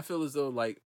say, like, I feel as though,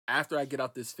 like, after I get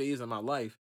out this phase of my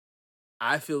life,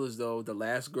 I feel as though the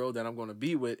last girl that I'm going to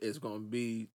be with is going to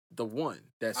be the one.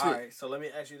 That's it. All right, so let me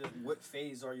ask you this. What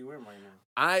phase are you in right now?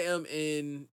 I am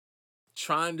in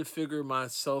trying to figure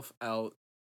myself out,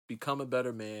 become a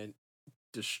better man,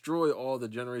 destroy all the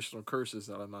generational curses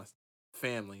out of my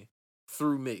family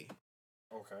through me.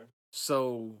 Okay.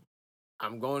 So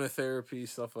I'm going to therapy,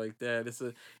 stuff like that.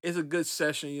 It's a good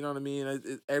session, you know what I mean?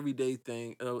 It's everyday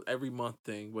thing, every month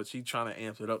thing, but she trying to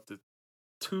amp it up to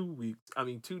 2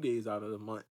 days out of the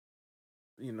month.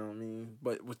 You know what I mean?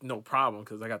 But with no problem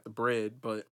because I got the bread.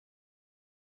 But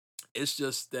it's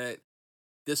just that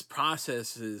this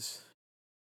process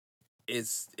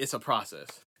it's a process.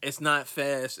 It's not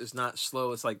fast. It's not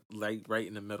slow. It's like right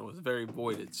in the middle. It's very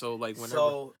voided. So like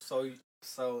whenever.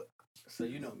 So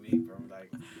you know me, bro.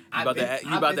 Like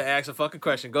you about to ask a fucking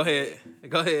question. Go ahead.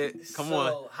 Come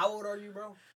on. So how old are you,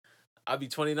 bro? I'll be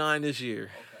 29 this year.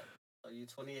 Okay. So you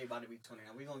 28, about to be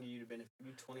 29. We gonna give you the benefit.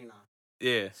 You 29.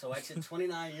 Yeah. So at your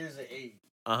 29 years of age,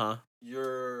 Uh-huh.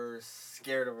 you're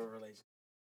scared of a relationship.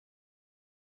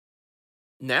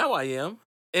 Now I am.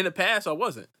 In the past, I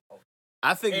wasn't.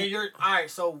 I think. And you're all right.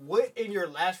 So what in your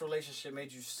last relationship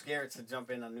made you scared to jump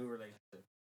in a new relationship?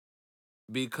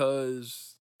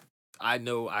 Because I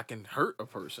know I can hurt a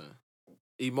person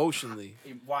emotionally.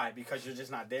 Why? Because you're just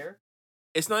not there?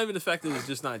 It's not even the fact that it's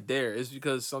just not there. It's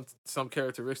because some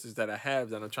characteristics that I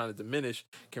have that I'm trying to diminish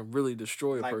can really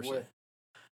destroy a Like person. what?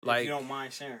 Like if you don't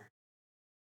mind sharing.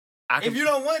 if you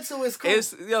don't want to, it's cool. It's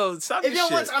stop if you this don't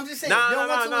shit. want to, I'm just saying. If you don't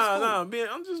want to, it's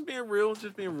cool. I'm just being real.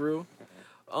 Just being real.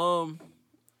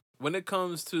 When it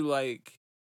comes to like,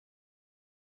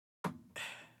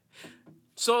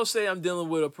 so say I'm dealing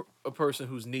with a person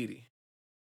who's needy.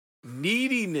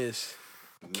 Neediness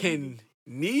can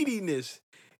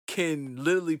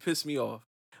literally piss me off,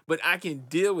 but I can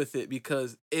deal with it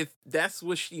because if that's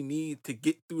what she needs to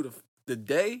get through the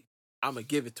day, I'm gonna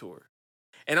give it to her.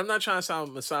 And I'm not trying to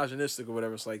sound misogynistic or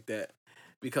whatever, it's like that,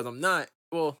 because I'm not.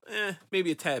 Well,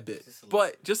 maybe a tad bit,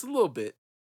 just a little bit.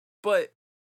 But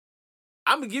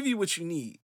I'm gonna give you what you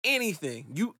need. Anything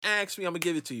you ask me, I'm gonna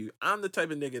give it to you. I'm the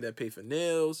type of nigga that pay for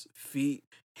nails, feet,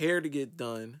 hair to get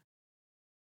done.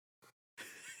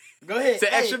 Go ahead. It's an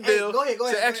extra bill. Go ahead. It's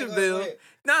an extra bill.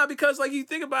 Nah, because like you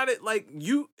think about it, like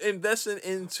you investing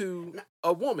into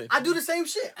a woman. I do the same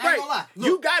shit. I ain't gonna lie. Look,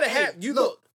 you gotta have you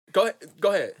look. Go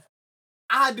ahead.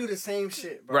 I do the same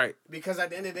shit, bro. Right. Because at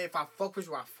the end of the day, if I fuck with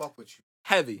you, I fuck with you.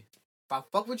 Heavy. If I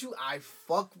fuck with you, I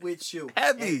fuck with you.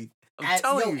 Heavy. I'm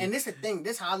telling you. And this is the thing.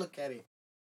 This is how I look at it.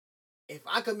 If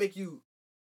I could make you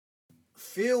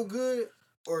feel good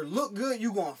or look good,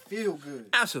 you gonna feel good.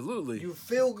 Absolutely. You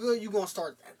feel good, you gonna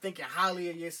start thinking highly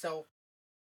of yourself.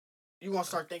 You gonna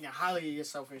start thinking highly of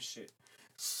yourself and shit.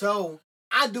 So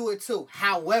I do it too.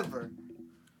 However,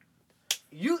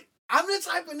 I'm the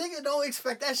type of nigga don't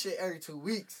expect that shit every 2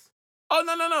 weeks. Oh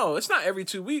no! It's not every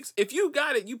 2 weeks. If you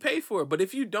got it, you pay for it. But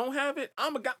if you don't have it, I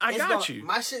got you.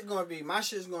 My shit's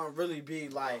gonna really be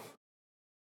like,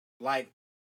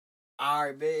 all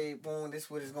right, babe, boom, this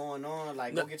what is going on.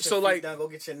 Like, go get your feet done, go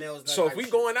get your nails done. So if we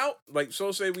going out, like,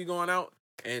 so say we going out,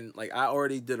 and like I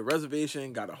already did a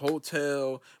reservation, got a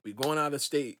hotel, we going out of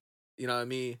state. You know what I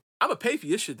mean? I'm gonna pay for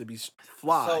your shit to be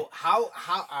fly. So how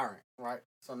all right.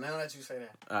 So now that you say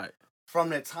that, all right, from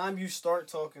the time you start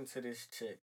talking to this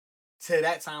chick to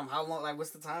that time, how long? Like,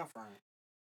 what's the time frame?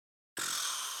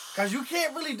 Cause you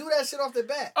can't really do that shit off the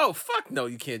bat. Oh fuck no,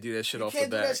 you can't do that shit off the bat.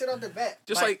 You can't do that shit off the bat.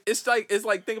 Just it's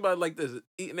like think about it like this: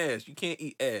 eating ass. You can't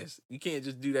eat ass. You can't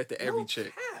just do that to every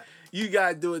chick. Cap. You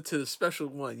gotta do it to the special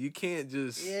one. You can't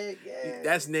just. Yeah.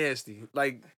 That's nasty.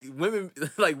 Like women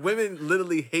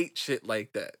literally hate shit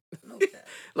like that. No cap.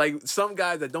 Like some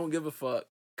guys that don't give a fuck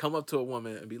come up to a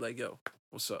woman and be like, "Yo,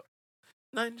 what's up?"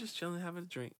 Nothing, just chilling, having a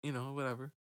drink,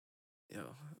 whatever.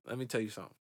 Yo, let me tell you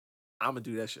something. I'm gonna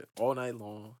do that shit all night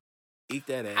long. Eat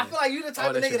that ass. I feel like you the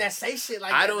type of nigga that say shit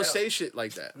like that. I don't say shit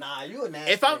like that. Nah, you a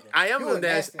nasty. I am a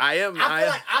nasty.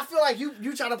 I feel like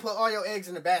you try to put all your eggs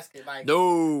in the basket. Like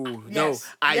no.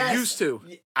 I used to.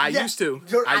 I used to.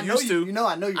 I know you.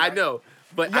 I know,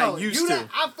 but I used to.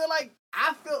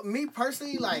 I feel me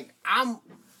personally like I'm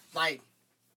like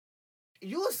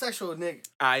you a sexual nigga.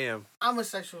 I am. I'm a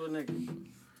sexual nigga.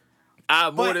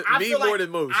 More than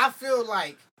most. I feel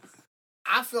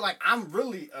like I'm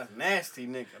really a nasty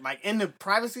nigga. Like, in the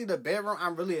privacy of the bedroom,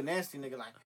 I'm really a nasty nigga.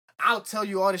 Like, I'll tell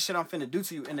you all the shit I'm finna do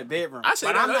to you in the bedroom. I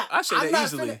say that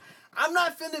easily. I'm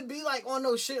not finna be, like, on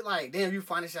no shit like, damn, you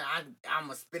find this shit, I'm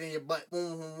gonna spit in your butt,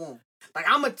 boom, boom, boom. Like,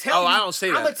 I'm gonna tell you. I don't say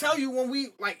that. I'm gonna tell you when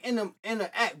we, like, in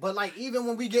the act. But, like, even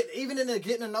in the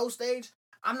getting to know stage,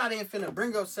 I'm not even finna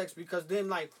bring up sex because then,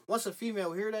 like, once a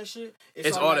female hear that shit,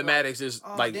 it's automatic. It's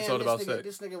like, damn, it's all about sex.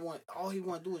 This nigga all he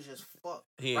want to do is just fuck.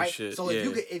 He ain't right? shit. So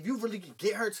if you really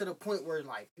get her to the point where,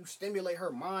 like, you stimulate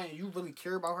her mind and you really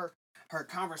care about her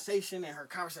conversation and her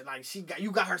conversation, like,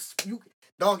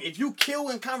 dog, if you kill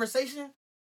in conversation,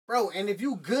 bro, and if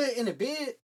you good in the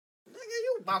bed, Nigga,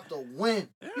 you about to win.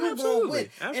 Yeah, You gonna absolutely. win.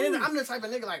 Absolutely. And then I'm the type of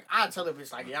nigga like I tell a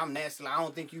bitch like, yeah, I'm nasty. Like, I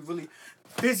don't think you really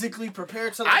physically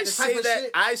prepared to like I the type say of that.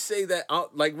 shit. I say that.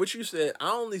 Like what you said.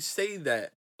 I only say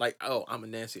that. Like, oh, I'm a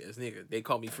nasty ass nigga. They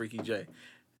call me Freaky J.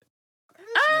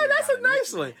 Ah, that's a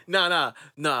nice one.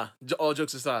 Nah. All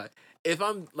jokes aside, if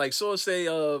I'm like, so say,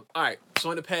 all right.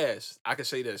 So in the past, I can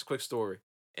say this quick story.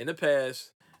 In the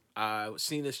past, I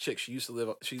seen this chick. She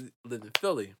lived in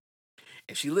Philly,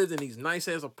 and she lived in these nice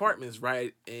ass apartments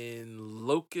right in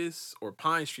Locust or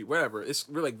Pine Street, whatever. It's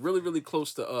really, like really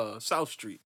close to South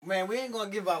Street. Man, we ain't gonna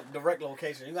give out direct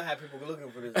location. You're gonna have people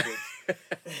looking for this bitch.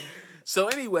 So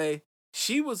anyway,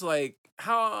 she was like,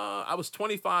 how I was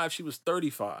 25, she was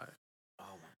 35. Oh my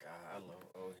god, I love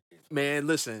old head. Man,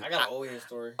 listen. I got an old head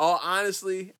story. All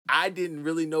honestly, I didn't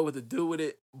really know what to do with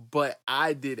it, but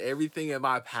I did everything in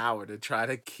my power to try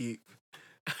to keep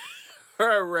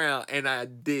her around, and I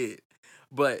did.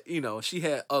 But, you know, she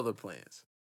had other plans.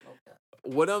 Okay.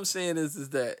 What I'm saying is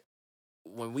that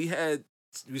when we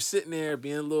were sitting there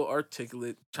being a little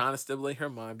articulate, trying to stimulate her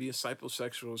mind, being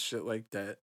psychosexual, shit like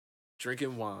that,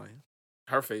 drinking wine,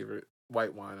 her favorite,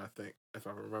 white wine, I think, if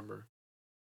I remember.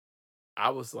 I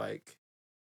was like,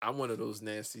 I'm one of those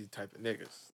nasty type of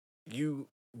niggas. You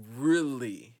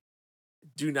really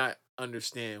do not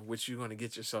understand what you're going to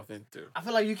get yourself into. I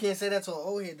feel like you can't say that to an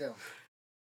old head though.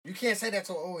 You can't say that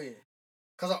to an old head.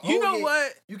 Cause You know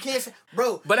what? You can't say,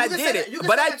 bro. But you I can did say it. that- you can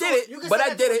But say I that to did a- it. you can But say I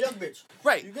that did to a it. young bitch.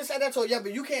 Right. You can say that to a young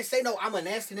bitch. You can't say no. I'm a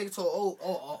nasty nigga to an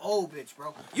old bitch,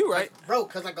 bro. You right. Like, bro.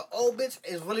 Cause like an old bitch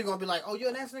is really gonna be like, oh, you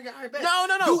a nasty nigga. I bet.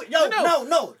 No.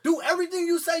 No. Do everything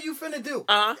you say you finna do.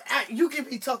 You can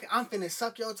be talking. I'm finna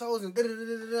suck your toes and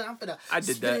da-da-da-da-da. I'm finna I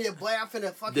did spit that. in your butt. I'm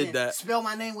finna fucking Did that. spell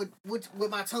my name with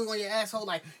my tongue on your asshole.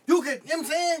 Like you can, you know what I'm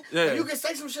saying? Yeah. Like, you can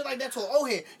say some shit like that to an old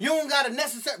head. You don't gotta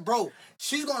necessarily, bro.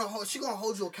 She gonna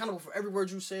hold you accountable for every word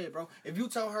you said, bro. If you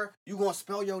tell her you gonna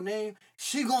spell your name,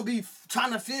 she gonna be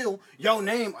trying to feel your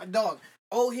name, dog.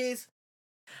 Old heads.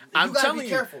 I'm You gotta telling be you.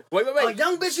 careful. Wait. A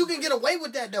young bitch, you can get away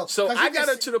with that though. So 'Cause I you can got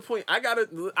her say- to the point.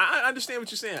 I understand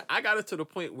what you're saying. I got her to the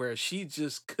point where she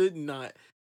just could not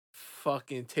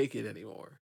fucking take it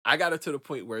anymore. I got her to the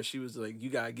point where she was like, "You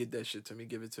gotta get that shit to me.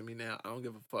 Give it to me now. I don't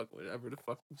give a fuck whatever the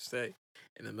fuck you say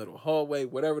in the middle of the hallway,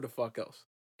 whatever the fuck else."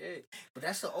 Yeah, but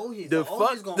that's the old heads. The old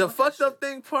heads fuck, gonna the want that fucked up shit.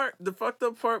 thing part. The fucked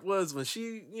up part was when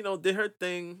she, did her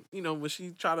thing. When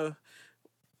she tried to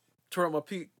twirl my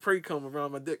pre-cum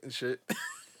around my dick and shit.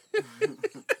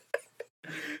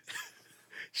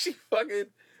 she fucking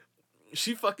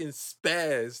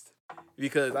spazzed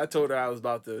because I told her I was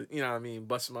about to,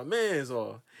 bust my mans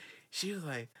off. She was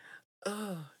like,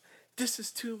 "Oh, this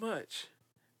is too much."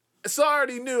 So I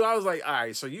already knew. I was like, "All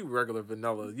right, so you regular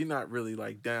vanilla. You're not really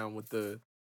like down with the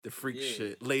freak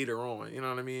shit later on." You know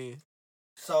what I mean?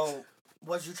 So,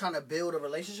 was you trying to build a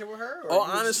relationship with her, or Oh, you was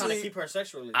just trying honestly, to keep her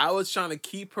sexually? I was trying to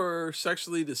keep her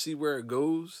sexually to see where it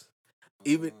goes.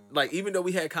 Even though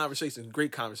we had conversations,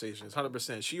 great conversations,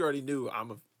 100%. She already knew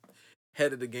I'm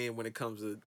ahead of the game when it comes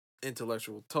to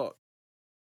intellectual talk.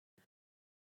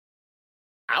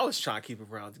 I was trying to keep her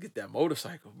around to get that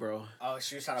motorcycle, bro. Oh,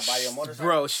 she was trying to buy you a motorcycle,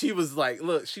 Bro, she was like,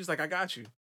 I got you.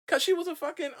 Cause she was a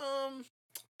fucking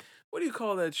what do you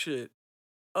call that shit?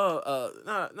 Not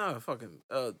a fucking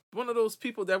one of those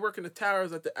people that work in the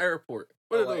towers at the airport.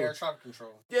 What are those? air traffic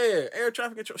control. Yeah, air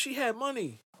traffic control. She had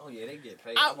money. Oh yeah, they get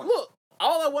paid. Look,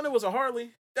 all I wanted was a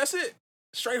Harley. That's it.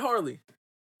 Straight Harley.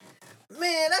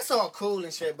 Man, that's all cool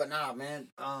and shit, but nah, man.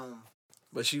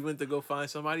 But she went to go find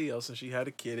somebody else, and she had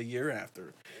a kid a year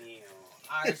after.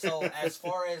 All right, so as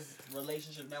far as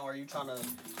relationship now, are you talking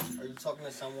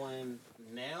to someone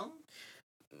now?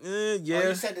 Yeah. Oh,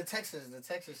 you said the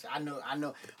Texas. I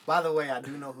know. By the way, I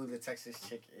do know who the Texas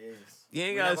chick is. You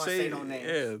ain't We're gotta not gonna say no names.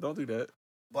 Yeah, don't do that.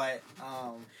 But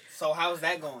so how's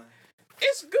that going?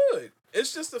 It's good.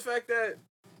 It's just the fact that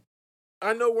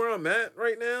I know where I'm at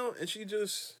right now, and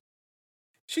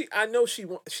I know she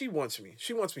wants me.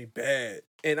 She wants me bad,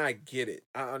 and I get it.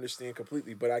 I understand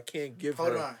completely, but I can't give her.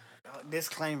 Hold on.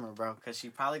 Disclaimer, bro, because she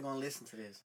probably gonna listen to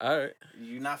this. All right.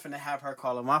 You're not finna have her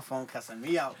calling my phone cussing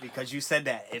me out because you said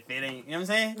that. If it ain't, you know what I'm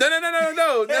saying?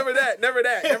 No. Never that.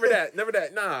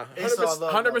 Nah. It's all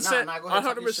love, 100%. Nah, go ahead,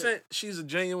 talk your 100%. She's a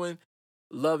genuine,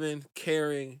 loving,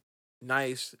 caring,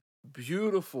 nice,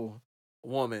 beautiful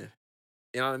woman.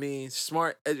 You know what I mean?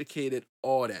 Smart, educated,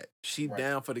 all that. She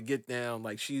down for the get down.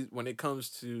 Like when it comes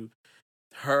to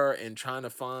her and trying to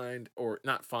find or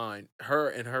not find her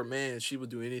and her man, she would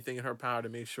do anything in her power to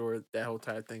make sure that whole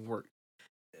entire thing worked.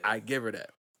 I give her that.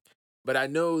 But I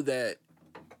know that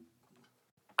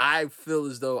I feel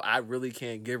as though I really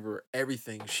can't give her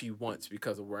everything she wants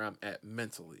because of where I'm at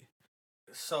mentally.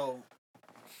 So,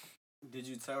 did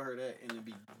you tell her that in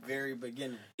the very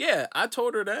beginning? Yeah, I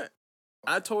told her that.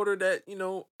 I told her that,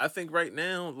 I think right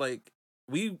now, like,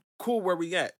 we cool where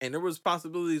we at. And there was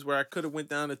possibilities where I could have went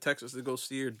down to Texas to go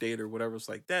see her, date or whatever it's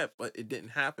like that, but it didn't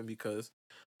happen because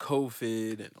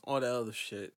COVID and all that other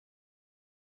shit.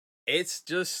 It's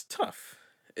just tough.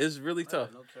 It's really tough.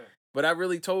 Okay. But I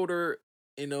really told her,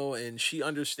 and she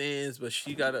understands, but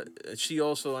she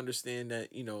also understand that,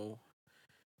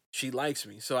 she likes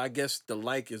me. So I guess the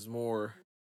like is more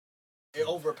It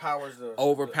overpowers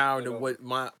overpowering what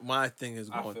my thing is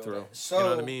I going feel through. that. So, you know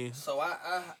what I mean? So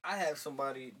I have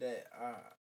somebody that I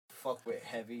fuck with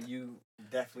heavy. You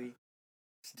definitely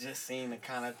just seen the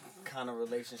kind of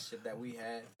relationship that we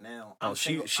had. Now,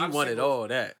 She I'm wanted single. all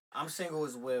that. I'm single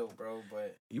as well, bro.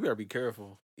 But You better be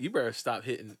careful. You better stop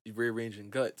hitting rearranging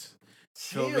guts.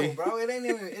 chill, Feel me? bro.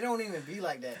 It don't even be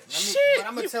like that. Shit, But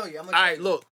I'm gonna tell you. All right,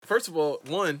 look. First of all,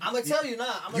 I'm gonna tell you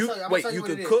now. I'm gonna tell you. I'm wait, gonna tell you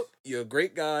what can it is. cook. You're a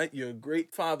great guy. You're a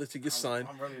great father to your son.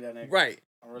 I'm really that nigga. Right.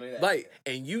 I'm really that. Like,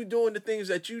 nigga. and you doing the things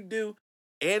that you do,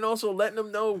 and also letting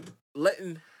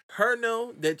her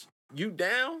know that you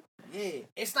down. Yeah,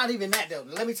 it's not even that though.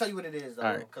 Let me tell you what it is though,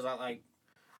 All right. because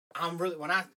I'm really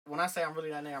when I say I'm really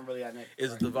that nigga, I'm really that nigga.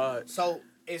 Is right? the vibe? So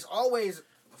it's always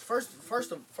first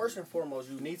and foremost,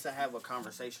 you need to have a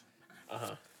conversation.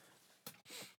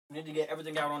 You need to get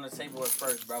everything out on the table at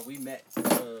first, bro. We met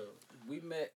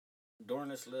during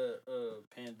this little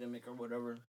pandemic or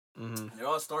whatever. Mm-hmm. It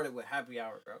all started with happy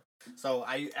hour, bro. So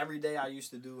every day I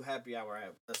used to do happy hour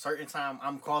at a certain time.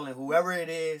 I'm calling whoever it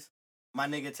is, my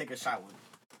nigga, take a shot with me.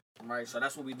 Right, so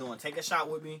that's what we doing. Take a shot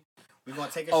with me. We gonna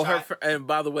take a shot. And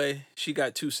by the way, she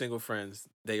got 2 single friends.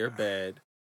 They are bad.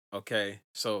 Okay,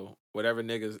 so whatever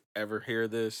niggas ever hear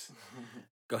this,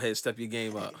 go ahead and step your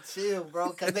game up. Chill, bro,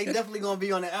 because they definitely gonna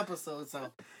be on the episode.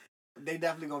 So they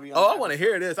definitely gonna be on. Oh, I want to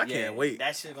hear this. I Yeah, can't wait.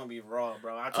 That shit gonna be raw,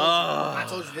 bro. I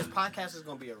told you this podcast is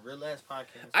gonna be a real ass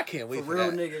podcast. I can't wait for real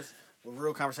that. niggas with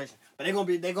real conversation. But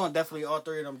they gonna definitely all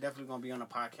 3 of them definitely gonna be on the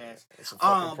podcast. It's a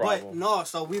fucking But problem. no,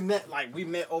 so we met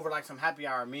over like some happy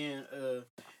hour. Me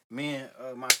and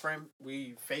my friend,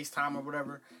 we FaceTime or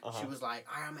whatever. She was like,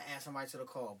 all right, I'm gonna add somebody to the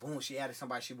call. Boom, she added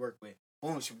somebody she worked with.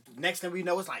 Boom, next thing we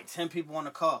know, it's like 10 people on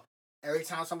the call. Every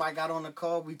time somebody got on the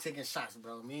call, we taking shots,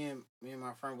 bro. Me and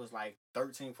my friend was like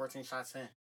 13, 14 shots in.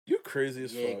 You crazy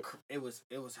as fuck. It was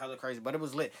hella crazy, but it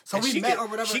was lit. So And we met or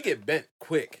whatever. She get bent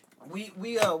quick. We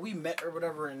met or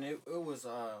whatever, and it was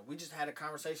we just had a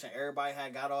conversation. Everybody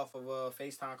had got off of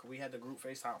FaceTime because we had the group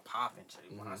FaceTime popping.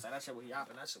 When I said that shit was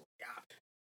yapping, that shit was yapping.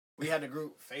 We had the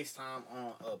group FaceTime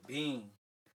on a beam.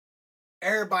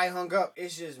 Everybody hung up.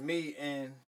 It's just me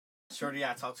and Shorty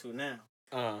I talk to now.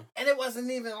 And it wasn't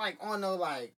even like on no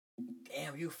like,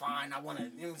 damn, you fine. I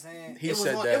wanna, you know what I'm saying? He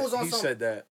said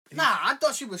that. Nah, I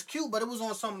thought she was cute, but it was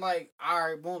on something like, all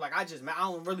right, boom, like I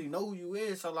don't really know who you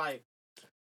is, so like,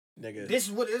 Nigga. this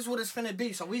is what it's finna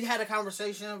be. So we had a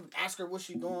conversation, asked her what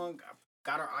she doing,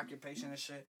 got her occupation and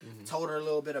shit, told her a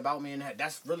little bit about me, and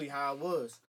that's really how it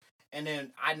was. And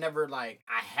then I never I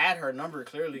had her number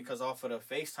clearly because off of the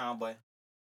FaceTime, but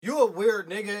you a weird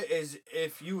nigga is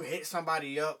if you hit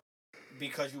somebody up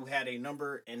because you had a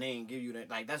number and they ain't give you that.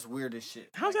 Like, that's weird as shit.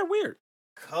 How's that weird?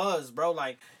 Cause, bro,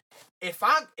 like, if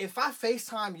I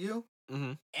FaceTime you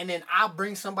and then I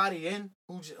bring somebody in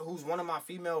who's one of my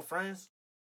female friends,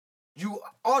 you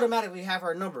automatically have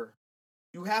her number.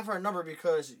 You have her number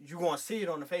because you gonna see it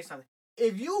on the FaceTime.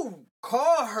 If you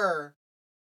call her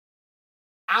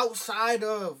outside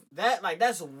of that, like,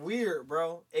 that's weird,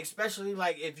 bro. Especially,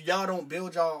 like, if y'all don't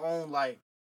build y'all own, like,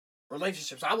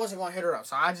 relationships. I wasn't gonna hit her up.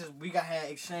 So we had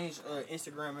exchanged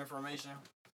Instagram information.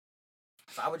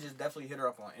 So I would just definitely hit her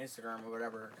up on Instagram or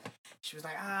whatever. She was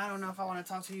like, I don't know if I want to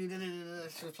talk to you.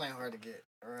 She was playing hard to get.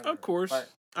 Of course.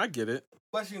 I get it.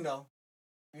 But you know,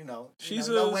 she's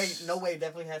no way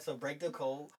definitely had to break the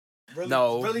code. Really,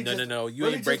 no. You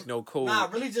really ain't break no code. Nah,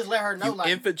 really just let her know.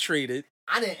 You infiltrated.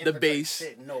 I didn't the infiltrate base.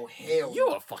 shit. No, hell. You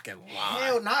a fucking lie.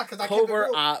 Hell nah, because I kept it Covert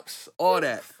real. ops, all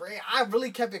that. I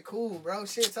really kept it cool, bro.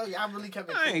 Shit, tell you, I really kept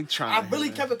it cool. I ain't trying. I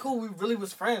really kept it cool. We really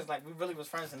was friends. Like, we really was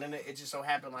friends. And then it just so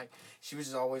happened, like, she was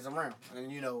just always around.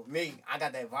 And, you know, me, I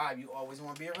got that vibe. You always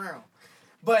want to be around.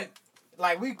 But,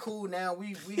 like, we cool now.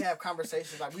 We have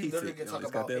conversations. Like, we literally can talk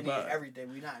about any and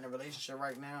everything. We not in a relationship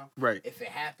right now. Right. If it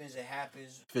happens, it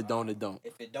happens. If it don't, it don't.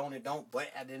 If it don't, it don't. But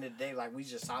at the end of the day, like, we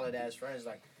just solid-ass friends.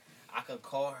 Like, I could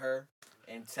call her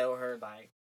and tell her, like,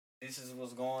 this is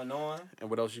what's going on. And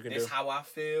what else you can do? This how I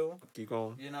feel. Keep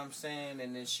going. You know what I'm saying?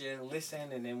 And then she'll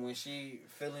listen. And then when she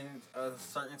feeling a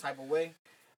certain type of way,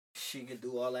 she could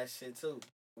do all that shit too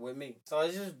with me. So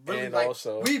it's just really and like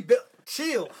also, we built.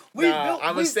 chill.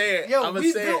 I'ma say it. Yo, I'ma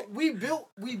we say built, it.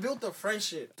 we built a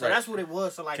friendship. So Right. that's what it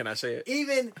was. So like, Can I say it?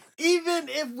 even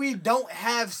if we don't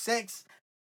have sex,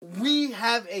 we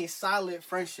have a solid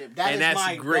friendship. That And is that's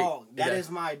my great. dog. That Yeah. is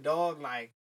my dog.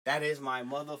 Like, that is my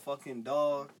motherfucking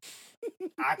dog.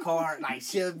 I call her, like,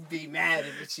 she'll be mad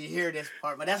if she hear this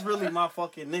part, but that's really my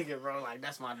fucking nigga, bro. Like,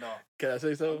 that's my dog. Can I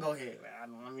say something? Go ahead,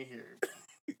 man. Let me hear it.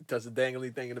 Does a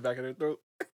dangly thing in the back of their throat?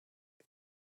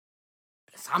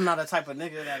 I'm not a type of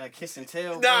nigga that'll kiss and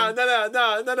tell. No. I'm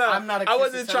not a I kiss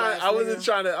wasn't and tell trying. ass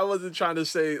I wasn't trying to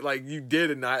say like you did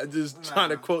or not. Just trying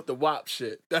to Nah. quote the WAP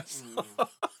shit. That's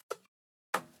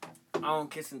I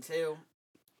don't kiss and tell.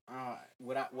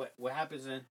 What happens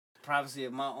in privacy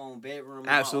of my own bedroom?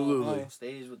 Absolutely. My own home,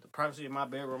 stays with the privacy of my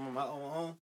bedroom and my own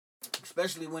home.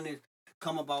 Especially when the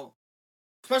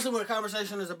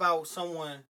conversation is about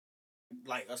someone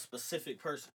like a specific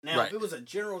person. Now, Right. if it was a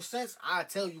general sense, I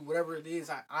tell you whatever it is.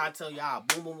 I tell you,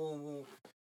 boom, boom, boom, boom.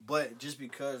 But just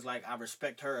because like I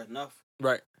respect her enough,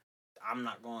 right. I'm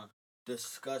not going to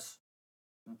discuss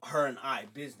her and I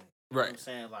business. You know what I'm Right.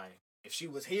 saying? Like, if she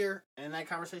was here and that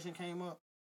conversation came up,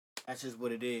 that's just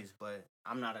what it is. But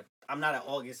I'm not an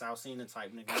August Alsina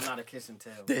type nigga. I'm not a kiss and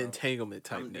tell. The bro. entanglement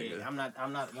type I'm, nigga. yeah, I'm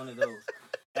not one of those.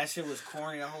 That shit was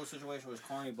corny. That whole situation was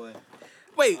corny, but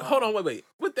Wait, hold on, wait.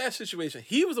 With that situation,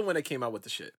 he was the one that came out with the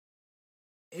shit.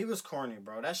 he was corny,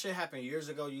 bro. That shit happened years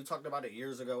ago. You talked about it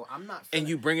years ago. I'm not. And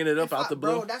you bringing it up out the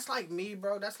blue? Bro, that's like me,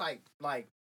 bro. That's like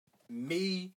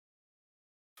me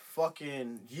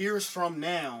fucking years from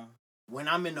now when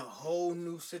I'm in a whole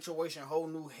new situation, whole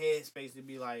new headspace to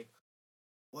be like,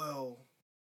 well,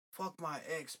 fuck my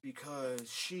ex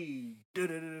because she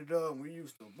da-da-da-da-da, we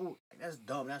used to boo. Like, that's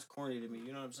dumb. That's corny to me.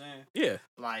 You know what I'm saying? Yeah.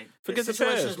 Like, Forget the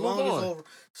situation's past. long Move as on. over.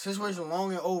 Situation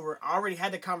long and over. I already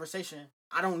had the conversation.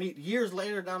 I don't need years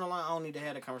later down the line. I don't need to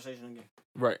have the conversation again.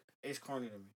 Right. It's corny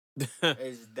to me.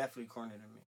 It's definitely corny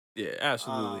to me. Yeah,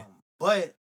 absolutely.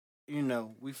 But you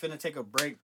know, we finna take a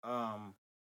break.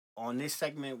 On this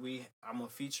segment, I'm gonna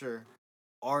feature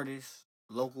artists,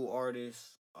 local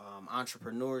artists,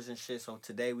 entrepreneurs and shit. So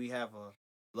today we have a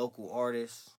local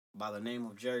artist by the name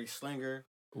of Jerry Slinger.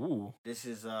 Ooh. This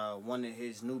is one of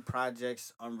his new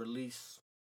projects, unreleased.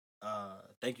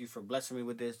 Thank you for blessing me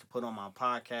with this to put on my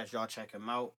podcast. Y'all check him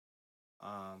out.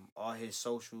 All his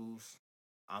socials.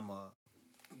 I'ma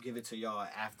give it to y'all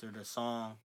after the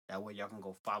song. That way y'all can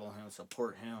go follow him,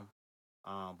 support him.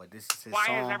 But this is his Why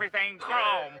song. is everything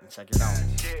chrome? Check it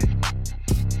out.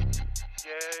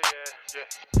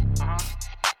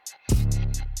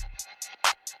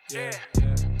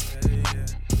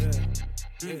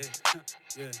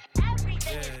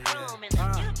 Everything chrome in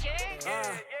the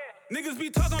future. Niggas be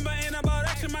talking about ain't about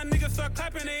action, my niggas start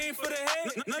clapping, they ain't for the head.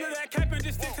 None of that capping,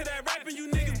 just stick to that rapping. You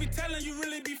niggas be telling you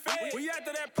really be fake. We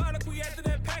after that product, we after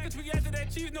that package, we after that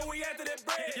cheese, no, we after that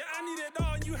bread. Yeah, I need it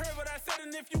all, and you heard what I said,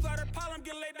 and if you got a problem,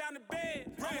 get laid down to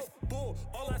bed. I'm a bull,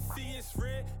 all I see is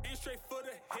red, ain't straight for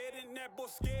the head, and that boy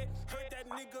scared. Heard that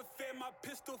nigga fed my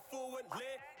pistol full with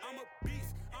lead. I'm a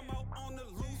beast, I'm out on the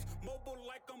loose, mobile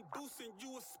like I'm boosting,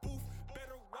 you a spoof.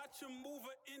 Better watch him move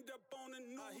or end up on the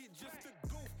news. He just a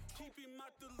goof. Keep him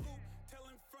out the loop. Tell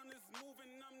him from his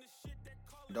moving. I'm the shit that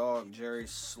call him. Dog Jerry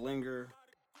Slinger.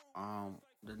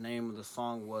 The name of the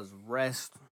song was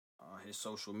Rest. His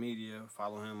social media.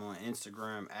 Follow him on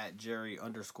Instagram at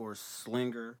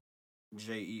Jerry_Slinger.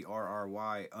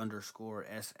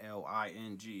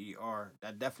 JERRY_SLINGER.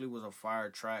 That definitely was a fire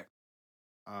track.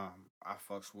 I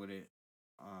fucks with it.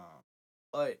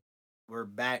 But we're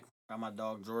back. Got my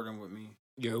dog Jordan with me.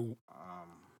 Yo.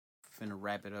 Finna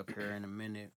wrap it up here in a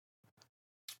minute.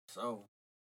 So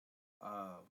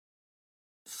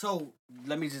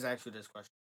let me just ask you this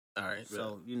question. All right.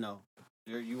 So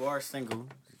you are single.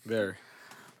 Very.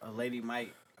 A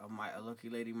lucky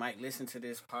lady might listen to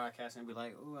this podcast and be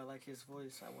like, "Ooh, I like his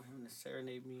voice. I want him to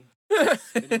serenade me,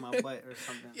 spit in my butt or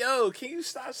something." Yo, can you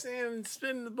stop saying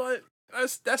spin the butt?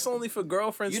 That's only for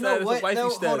girlfriend You know status. what? Wifey No,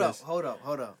 status. hold up.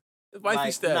 Wifey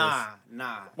Like, status.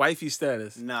 Nah. Wifey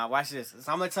status. Nah, watch this.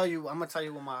 So I'm gonna tell you what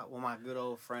my good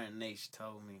old friend Nate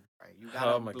told me. Right, you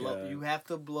gotta Oh my God. You have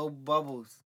to blow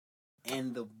bubbles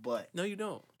in the butt. No, you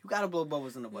don't. You gotta blow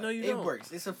bubbles in the butt. No, you it don't.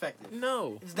 works. It's effective.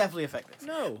 No. It's definitely effective.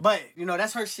 No. But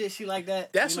that's her shit. She like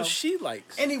that. That's you know? what she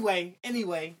likes. Anyway,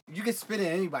 you can spit in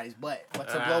anybody's butt, but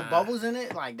to blow bubbles in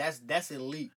it, like that's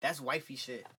elite. That's wifey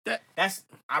shit. That's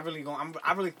I really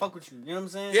fuck with you. You know what I'm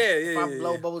saying? Yeah, If I yeah,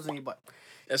 blow yeah. bubbles in your butt.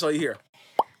 That's all you hear.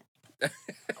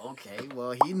 Okay,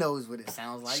 well he knows what it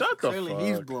sounds like. Shut the Clearly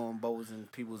he's fuck. blowing bubbles in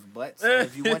people's butts. So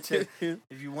if you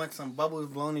want some bubbles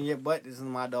blown in your butt, this is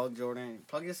my dog Jordan.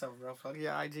 Plug yourself, bro. Plug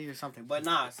your IG or something. But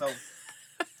nah, so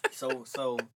So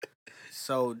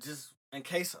just in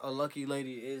case a lucky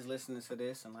lady is listening to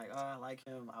this and like, oh, I like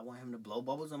him, I want him to blow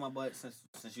bubbles in my butt since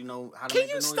you know how to Can make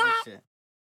the you noise stop? and shit.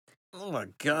 Oh my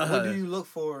god. What do you look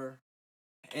for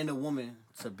in a woman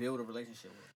to build a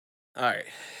relationship with? All right.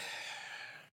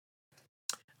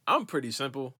 I'm pretty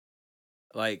simple.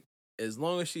 Like, as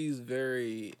long as she's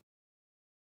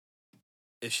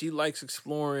if she likes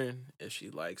exploring, if she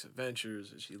likes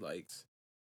adventures, if she likes,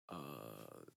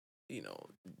 you know,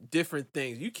 different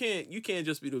things. You can't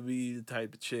just be the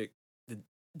type of chick to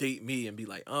date me and be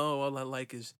like, oh, all I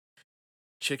like is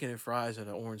chicken and fries and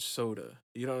an orange soda.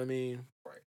 You know what I mean?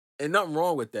 Right. And nothing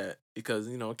wrong with that because,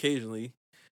 you know, occasionally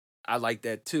I like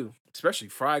that too. Especially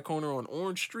fried corner on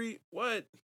Orange Street. What?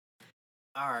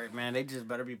 All right, man. They just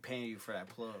better be paying you for that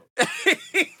plug.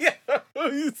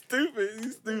 You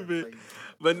stupid.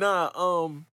 But nah,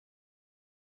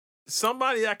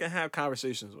 somebody I can have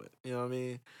conversations with. You know what I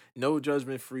mean? No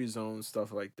judgment free zone,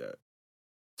 stuff like that.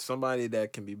 Somebody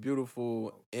that can be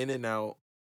beautiful in and out.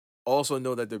 Also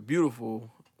know that they're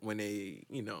beautiful when they,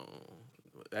 you know,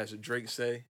 as Drake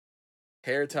say,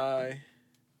 hair tie,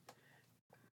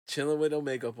 chilling with no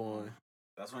makeup on.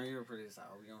 That's when you're pretty solid.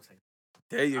 We don't say.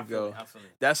 There you go. I feel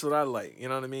it. That's what I like. You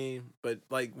know what I mean? But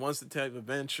like wants to take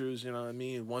adventures, you know what I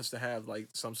mean? Wants to have like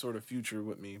some sort of future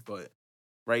with me. But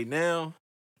right now,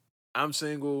 I'm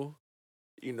single,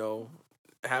 you know,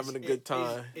 having a good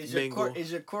time. Is mingle.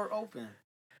 your court open?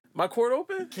 My court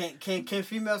open? Can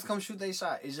females come shoot their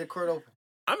shot? Is your court open?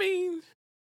 I mean,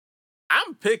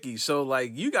 I'm picky, so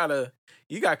like you gotta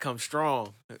come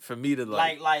strong for me to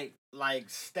like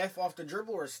Steph off the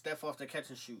dribble or Steph off the catch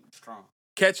and shoot strong.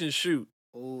 catch and shoot.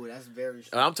 Oh, that's very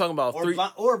strong. I'm talking about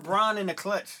or Bron in the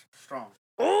clutch strong.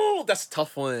 Oh, that's a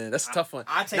tough one. That's a tough one.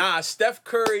 Steph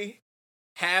Curry,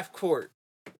 half court.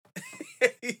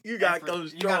 You gotta come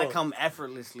strong. You gotta come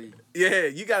effortlessly. Yeah,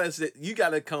 you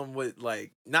gotta come with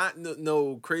like not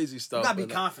no crazy stuff. You gotta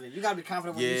be confident. You gotta be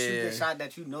confident when you shoot the shot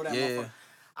that you know that motherfucker.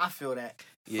 I feel that.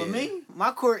 For me,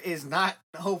 my court is not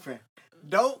open.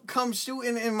 Don't come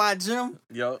shooting in my gym.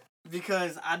 Yup.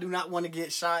 Because I do not want to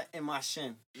get shot in my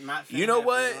shin. You know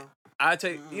what? I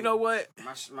take. You know what?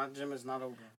 My gym is not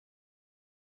open.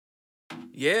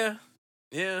 Yeah.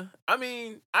 I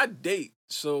mean, I date,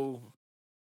 so.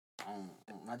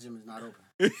 My gym is not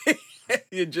open.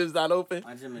 Your gym's not open?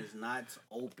 My gym is not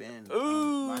open.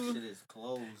 Ooh. My shit is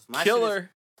closed.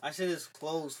 Killer. My shit is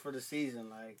closed for the season.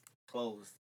 Like,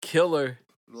 closed. Killer.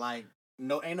 Like,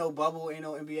 ain't no bubble, ain't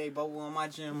no NBA bubble in my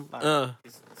gym. Like,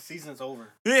 season's over.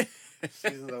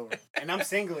 Season's over. And I'm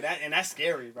single, and that's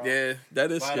scary, bro. Yeah,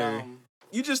 that is scary.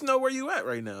 You just know where you at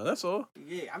right now. That's all.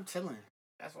 Yeah, I'm chilling.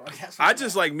 That's what I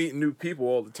just like meeting new people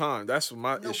all the time. That's what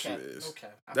my issue is. Okay.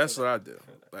 That's what I do.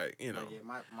 Like, you know. Yeah,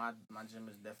 my gym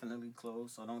is definitely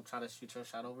closed, so don't try to shoot your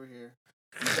shot over here.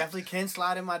 You definitely can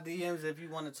slide in my DMs if you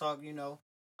want to talk, you know,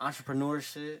 entrepreneur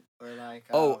shit or like.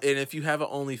 And if you have an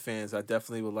OnlyFans, I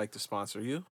definitely would like to sponsor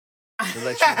you. To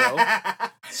let you know.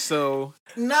 So.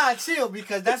 Nah, chill,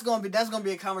 because that's gonna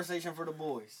be a conversation for the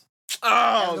boys.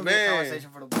 Oh, man. Be a conversation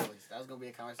for the boys. That's gonna be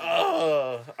a conversation.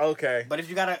 Oh, okay. But if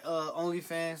you got a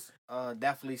OnlyFans,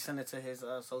 definitely send it to his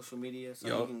social media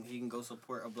so he can go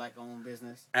support a black-owned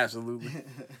business. Absolutely.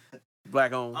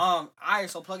 Black-owned. All right,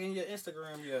 so plug in your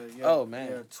Instagram,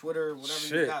 your Twitter,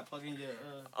 whatever you got. Plug in your.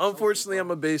 Unfortunately,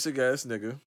 I'm a basic ass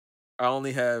nigga. I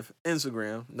only have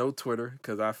Instagram, no Twitter,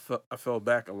 because I fell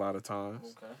back a lot of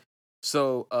times. Okay.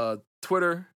 So,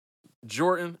 Twitter.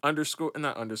 Jordan _,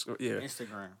 not _ yeah.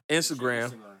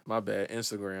 Instagram. My bad.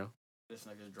 Instagram. This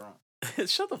nigga's drunk.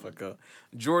 Shut the fuck up.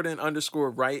 Jordan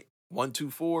 _right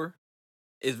 124.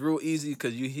 It's real easy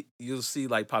because you'll see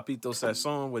like Papito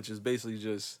Sazon, which is basically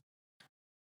just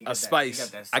a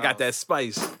spice. I got that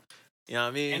spice. You know what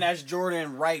I mean? And that's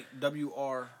Jordan Wright,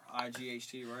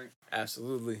 WRIGHT, right?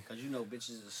 Absolutely. Because you know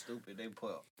bitches are stupid. They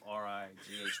put RIGHT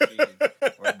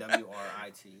or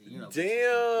WRIT. You know, damn.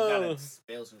 You gotta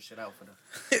spell some shit out for them.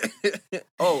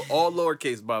 Oh, all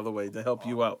lowercase, by the way, to help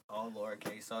you out. All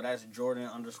lowercase. So that's Jordan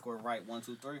 _right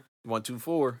 123.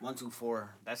 124. 124.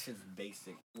 That shit's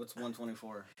basic. What's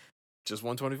 124? Just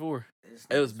 124.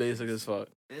 It was basic as fuck.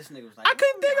 This nigga was like, I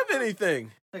couldn't think of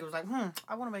anything. This nigga was like,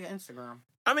 I want to make an Instagram.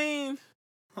 I mean,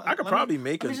 I could probably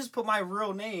make it. Let me just put my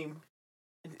real name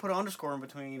and put an underscore in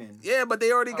between. And yeah, but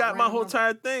they already got my whole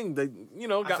entire thing. They,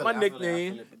 got my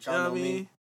nickname. You know what I mean?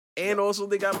 And also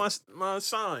they got my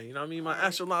sign. You know what I mean? My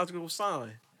astrological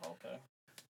sign. Okay.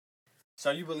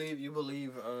 So you believe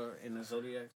in the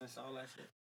zodiac and all that shit?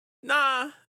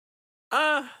 Nah.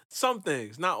 Some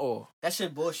things, not all. That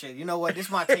shit bullshit. You know what? This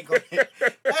is my take on it.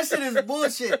 That shit is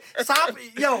bullshit. Stop,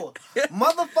 yo,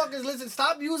 motherfuckers, listen.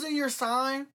 Stop using your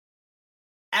sign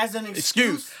as an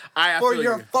excuse I for feel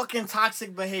your you. fucking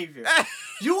toxic behavior.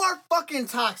 You are fucking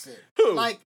toxic. Who?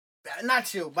 Like,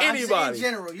 not you, but I'm saying Anybody. in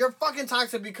general. You're fucking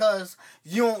toxic because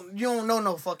you don't know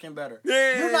no fucking better.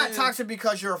 Yeah. You're not toxic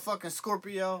because you're a fucking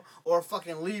Scorpio or a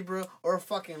fucking Libra or a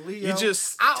fucking Leo. You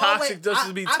just toxic just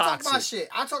to be I toxic.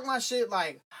 I talk my shit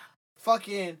like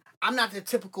fucking. I'm not the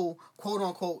typical quote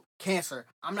unquote Cancer.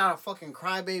 I'm not a fucking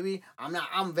crybaby.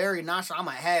 I'm very nonchalant. I'm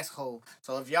an asshole.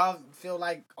 So if y'all feel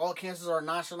like all Cancers are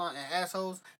nonchalant and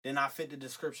assholes, then I fit the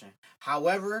description.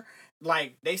 However,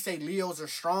 like they say Leos are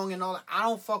strong and all that. I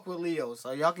don't fuck with Leos.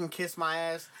 So y'all can kiss my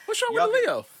ass. What's wrong Y'all with a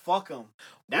can Leo? Fuck them.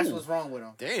 That's Ooh. what's wrong with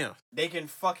them. Damn. They can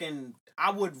fucking.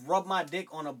 I would rub my dick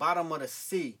on the bottom of the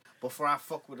sea before I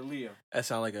fuck with a Leo. That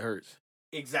sound like it hurts.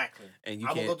 Exactly. And you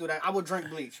I would can't. go through that. I would drink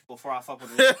bleach before I fuck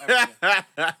with a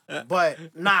Leo.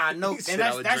 But nah, no, He and said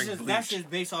I would that's drink just bleach.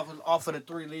 based off of the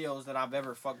 3 Leos that I've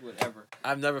ever fucked with ever.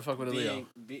 I've never fucked with a Leo.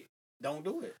 Don't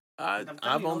do it. I've I'm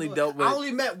telling you, only don't do it. dealt with I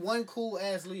only met one cool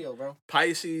ass Leo, bro.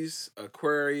 Pisces,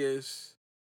 Aquarius,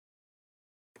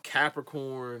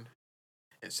 Capricorn,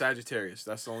 and Sagittarius.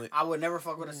 That's the only. I would never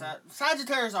fuck with a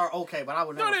Sagittarius are okay, but I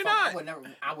would No, never. they're fuck, not.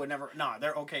 I would never. No,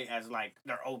 they're okay as like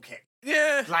they're okay.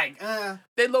 Yeah, Like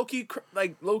they low key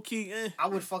Eh. I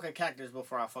would fuck a cactus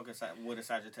before I fuck with a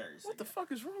Sagittarius. What the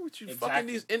fuck is wrong with you? Exactly. Fucking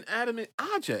these inanimate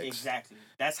objects. Exactly.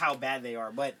 That's how bad they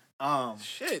are. But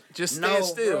Shit, just No, stand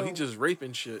still. bro. He just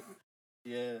raping shit.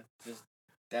 yeah, just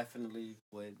definitely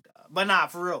would. But nah,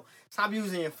 for real. Stop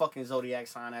using your fucking zodiac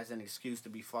sign as an excuse to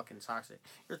be fucking toxic.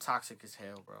 You're toxic as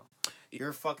hell, bro.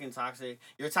 You're fucking toxic.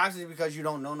 You're toxic because you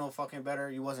don't know no fucking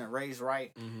better. You wasn't raised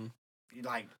right. Mm-hmm.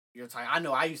 You're toxic. I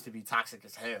know I used to be toxic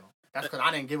as hell. That's because I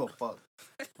didn't give a fuck.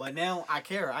 But now I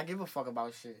care. I give a fuck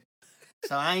about shit.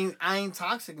 So I ain't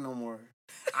toxic no more.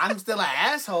 I'm still an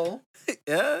asshole.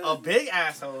 Yeah. A big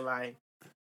asshole. Like,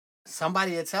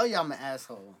 somebody will tell you I'm an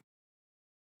asshole.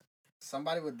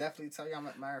 Somebody would definitely tell you I'm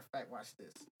a matter of fact. Watch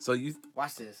this. So you.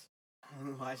 Watch this.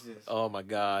 Watch this. Oh my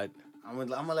God. I'm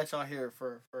gonna let y'all hear it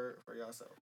for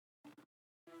yourself.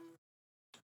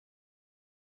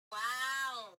 Wow.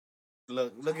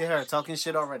 Look at her talking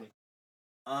shit already.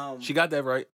 She got that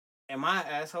right. Am I an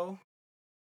asshole?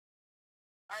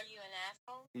 Are you an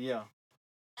asshole? Yeah.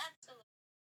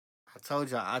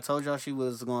 Absolutely. I told y'all she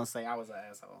was gonna say I was an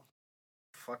asshole.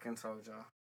 Fucking told y'all.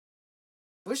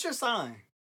 What's your sign?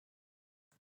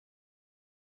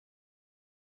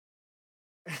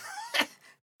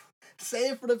 Say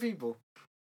it for the people.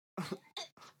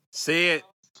 Say it.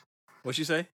 What she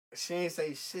say? She ain't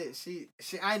say shit. She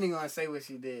I ain't even gonna say what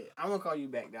she did. I'm gonna call you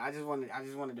back though. I just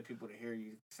wanted the people to hear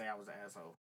you say I was an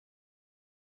asshole.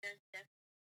 You're definitely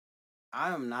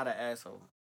I am not an asshole.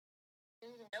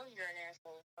 know you're an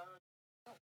asshole.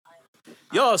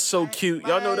 Y'all so cute.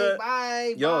 Y'all know that?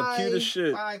 Bye. Y'all bye, cute as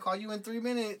shit. Bye. Call you in 3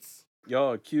 minutes.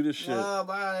 Y'all cute as shit. Nah,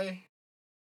 bye.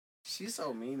 She's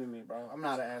so mean to me, bro. I'm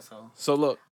not an asshole. So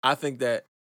look, I think that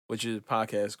with your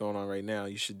podcast going on right now,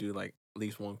 you should do like at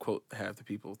least one quote to have the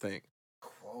people think.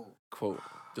 Quote.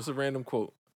 Just a random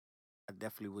quote. I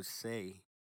definitely would say,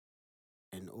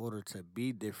 in order to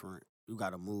be different, you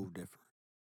gotta move different.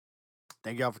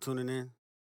 Thank y'all for tuning in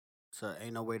to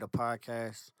Ain't No Way to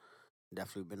Podcast.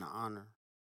 Definitely been an honor.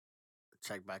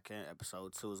 Check back in.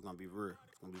 Episode 2 is gonna be real.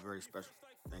 It's gonna be very special.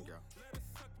 Thank y'all.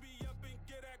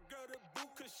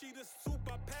 She the soup,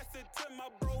 I pass it to my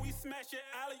bro, he smash it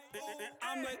alley.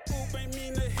 I'm like, oop, ain't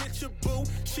mean to hit your boo.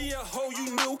 She a hoe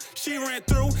you knew, she ran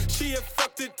through. She a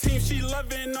fuck the team, she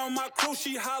loving on my crew.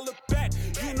 She holler back,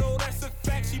 you know that's a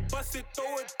fact. She bust it,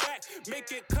 throw it back,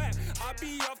 make it clap. I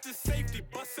be off the safety,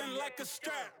 bustin' like a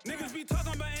strap. Niggas be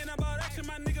talking about ain't about action,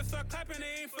 my niggas start clapping,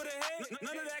 they ain't for the head.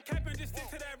 None of that capping, just stick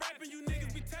to that rapping. You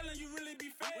niggas be telling you really be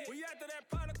fake. We after that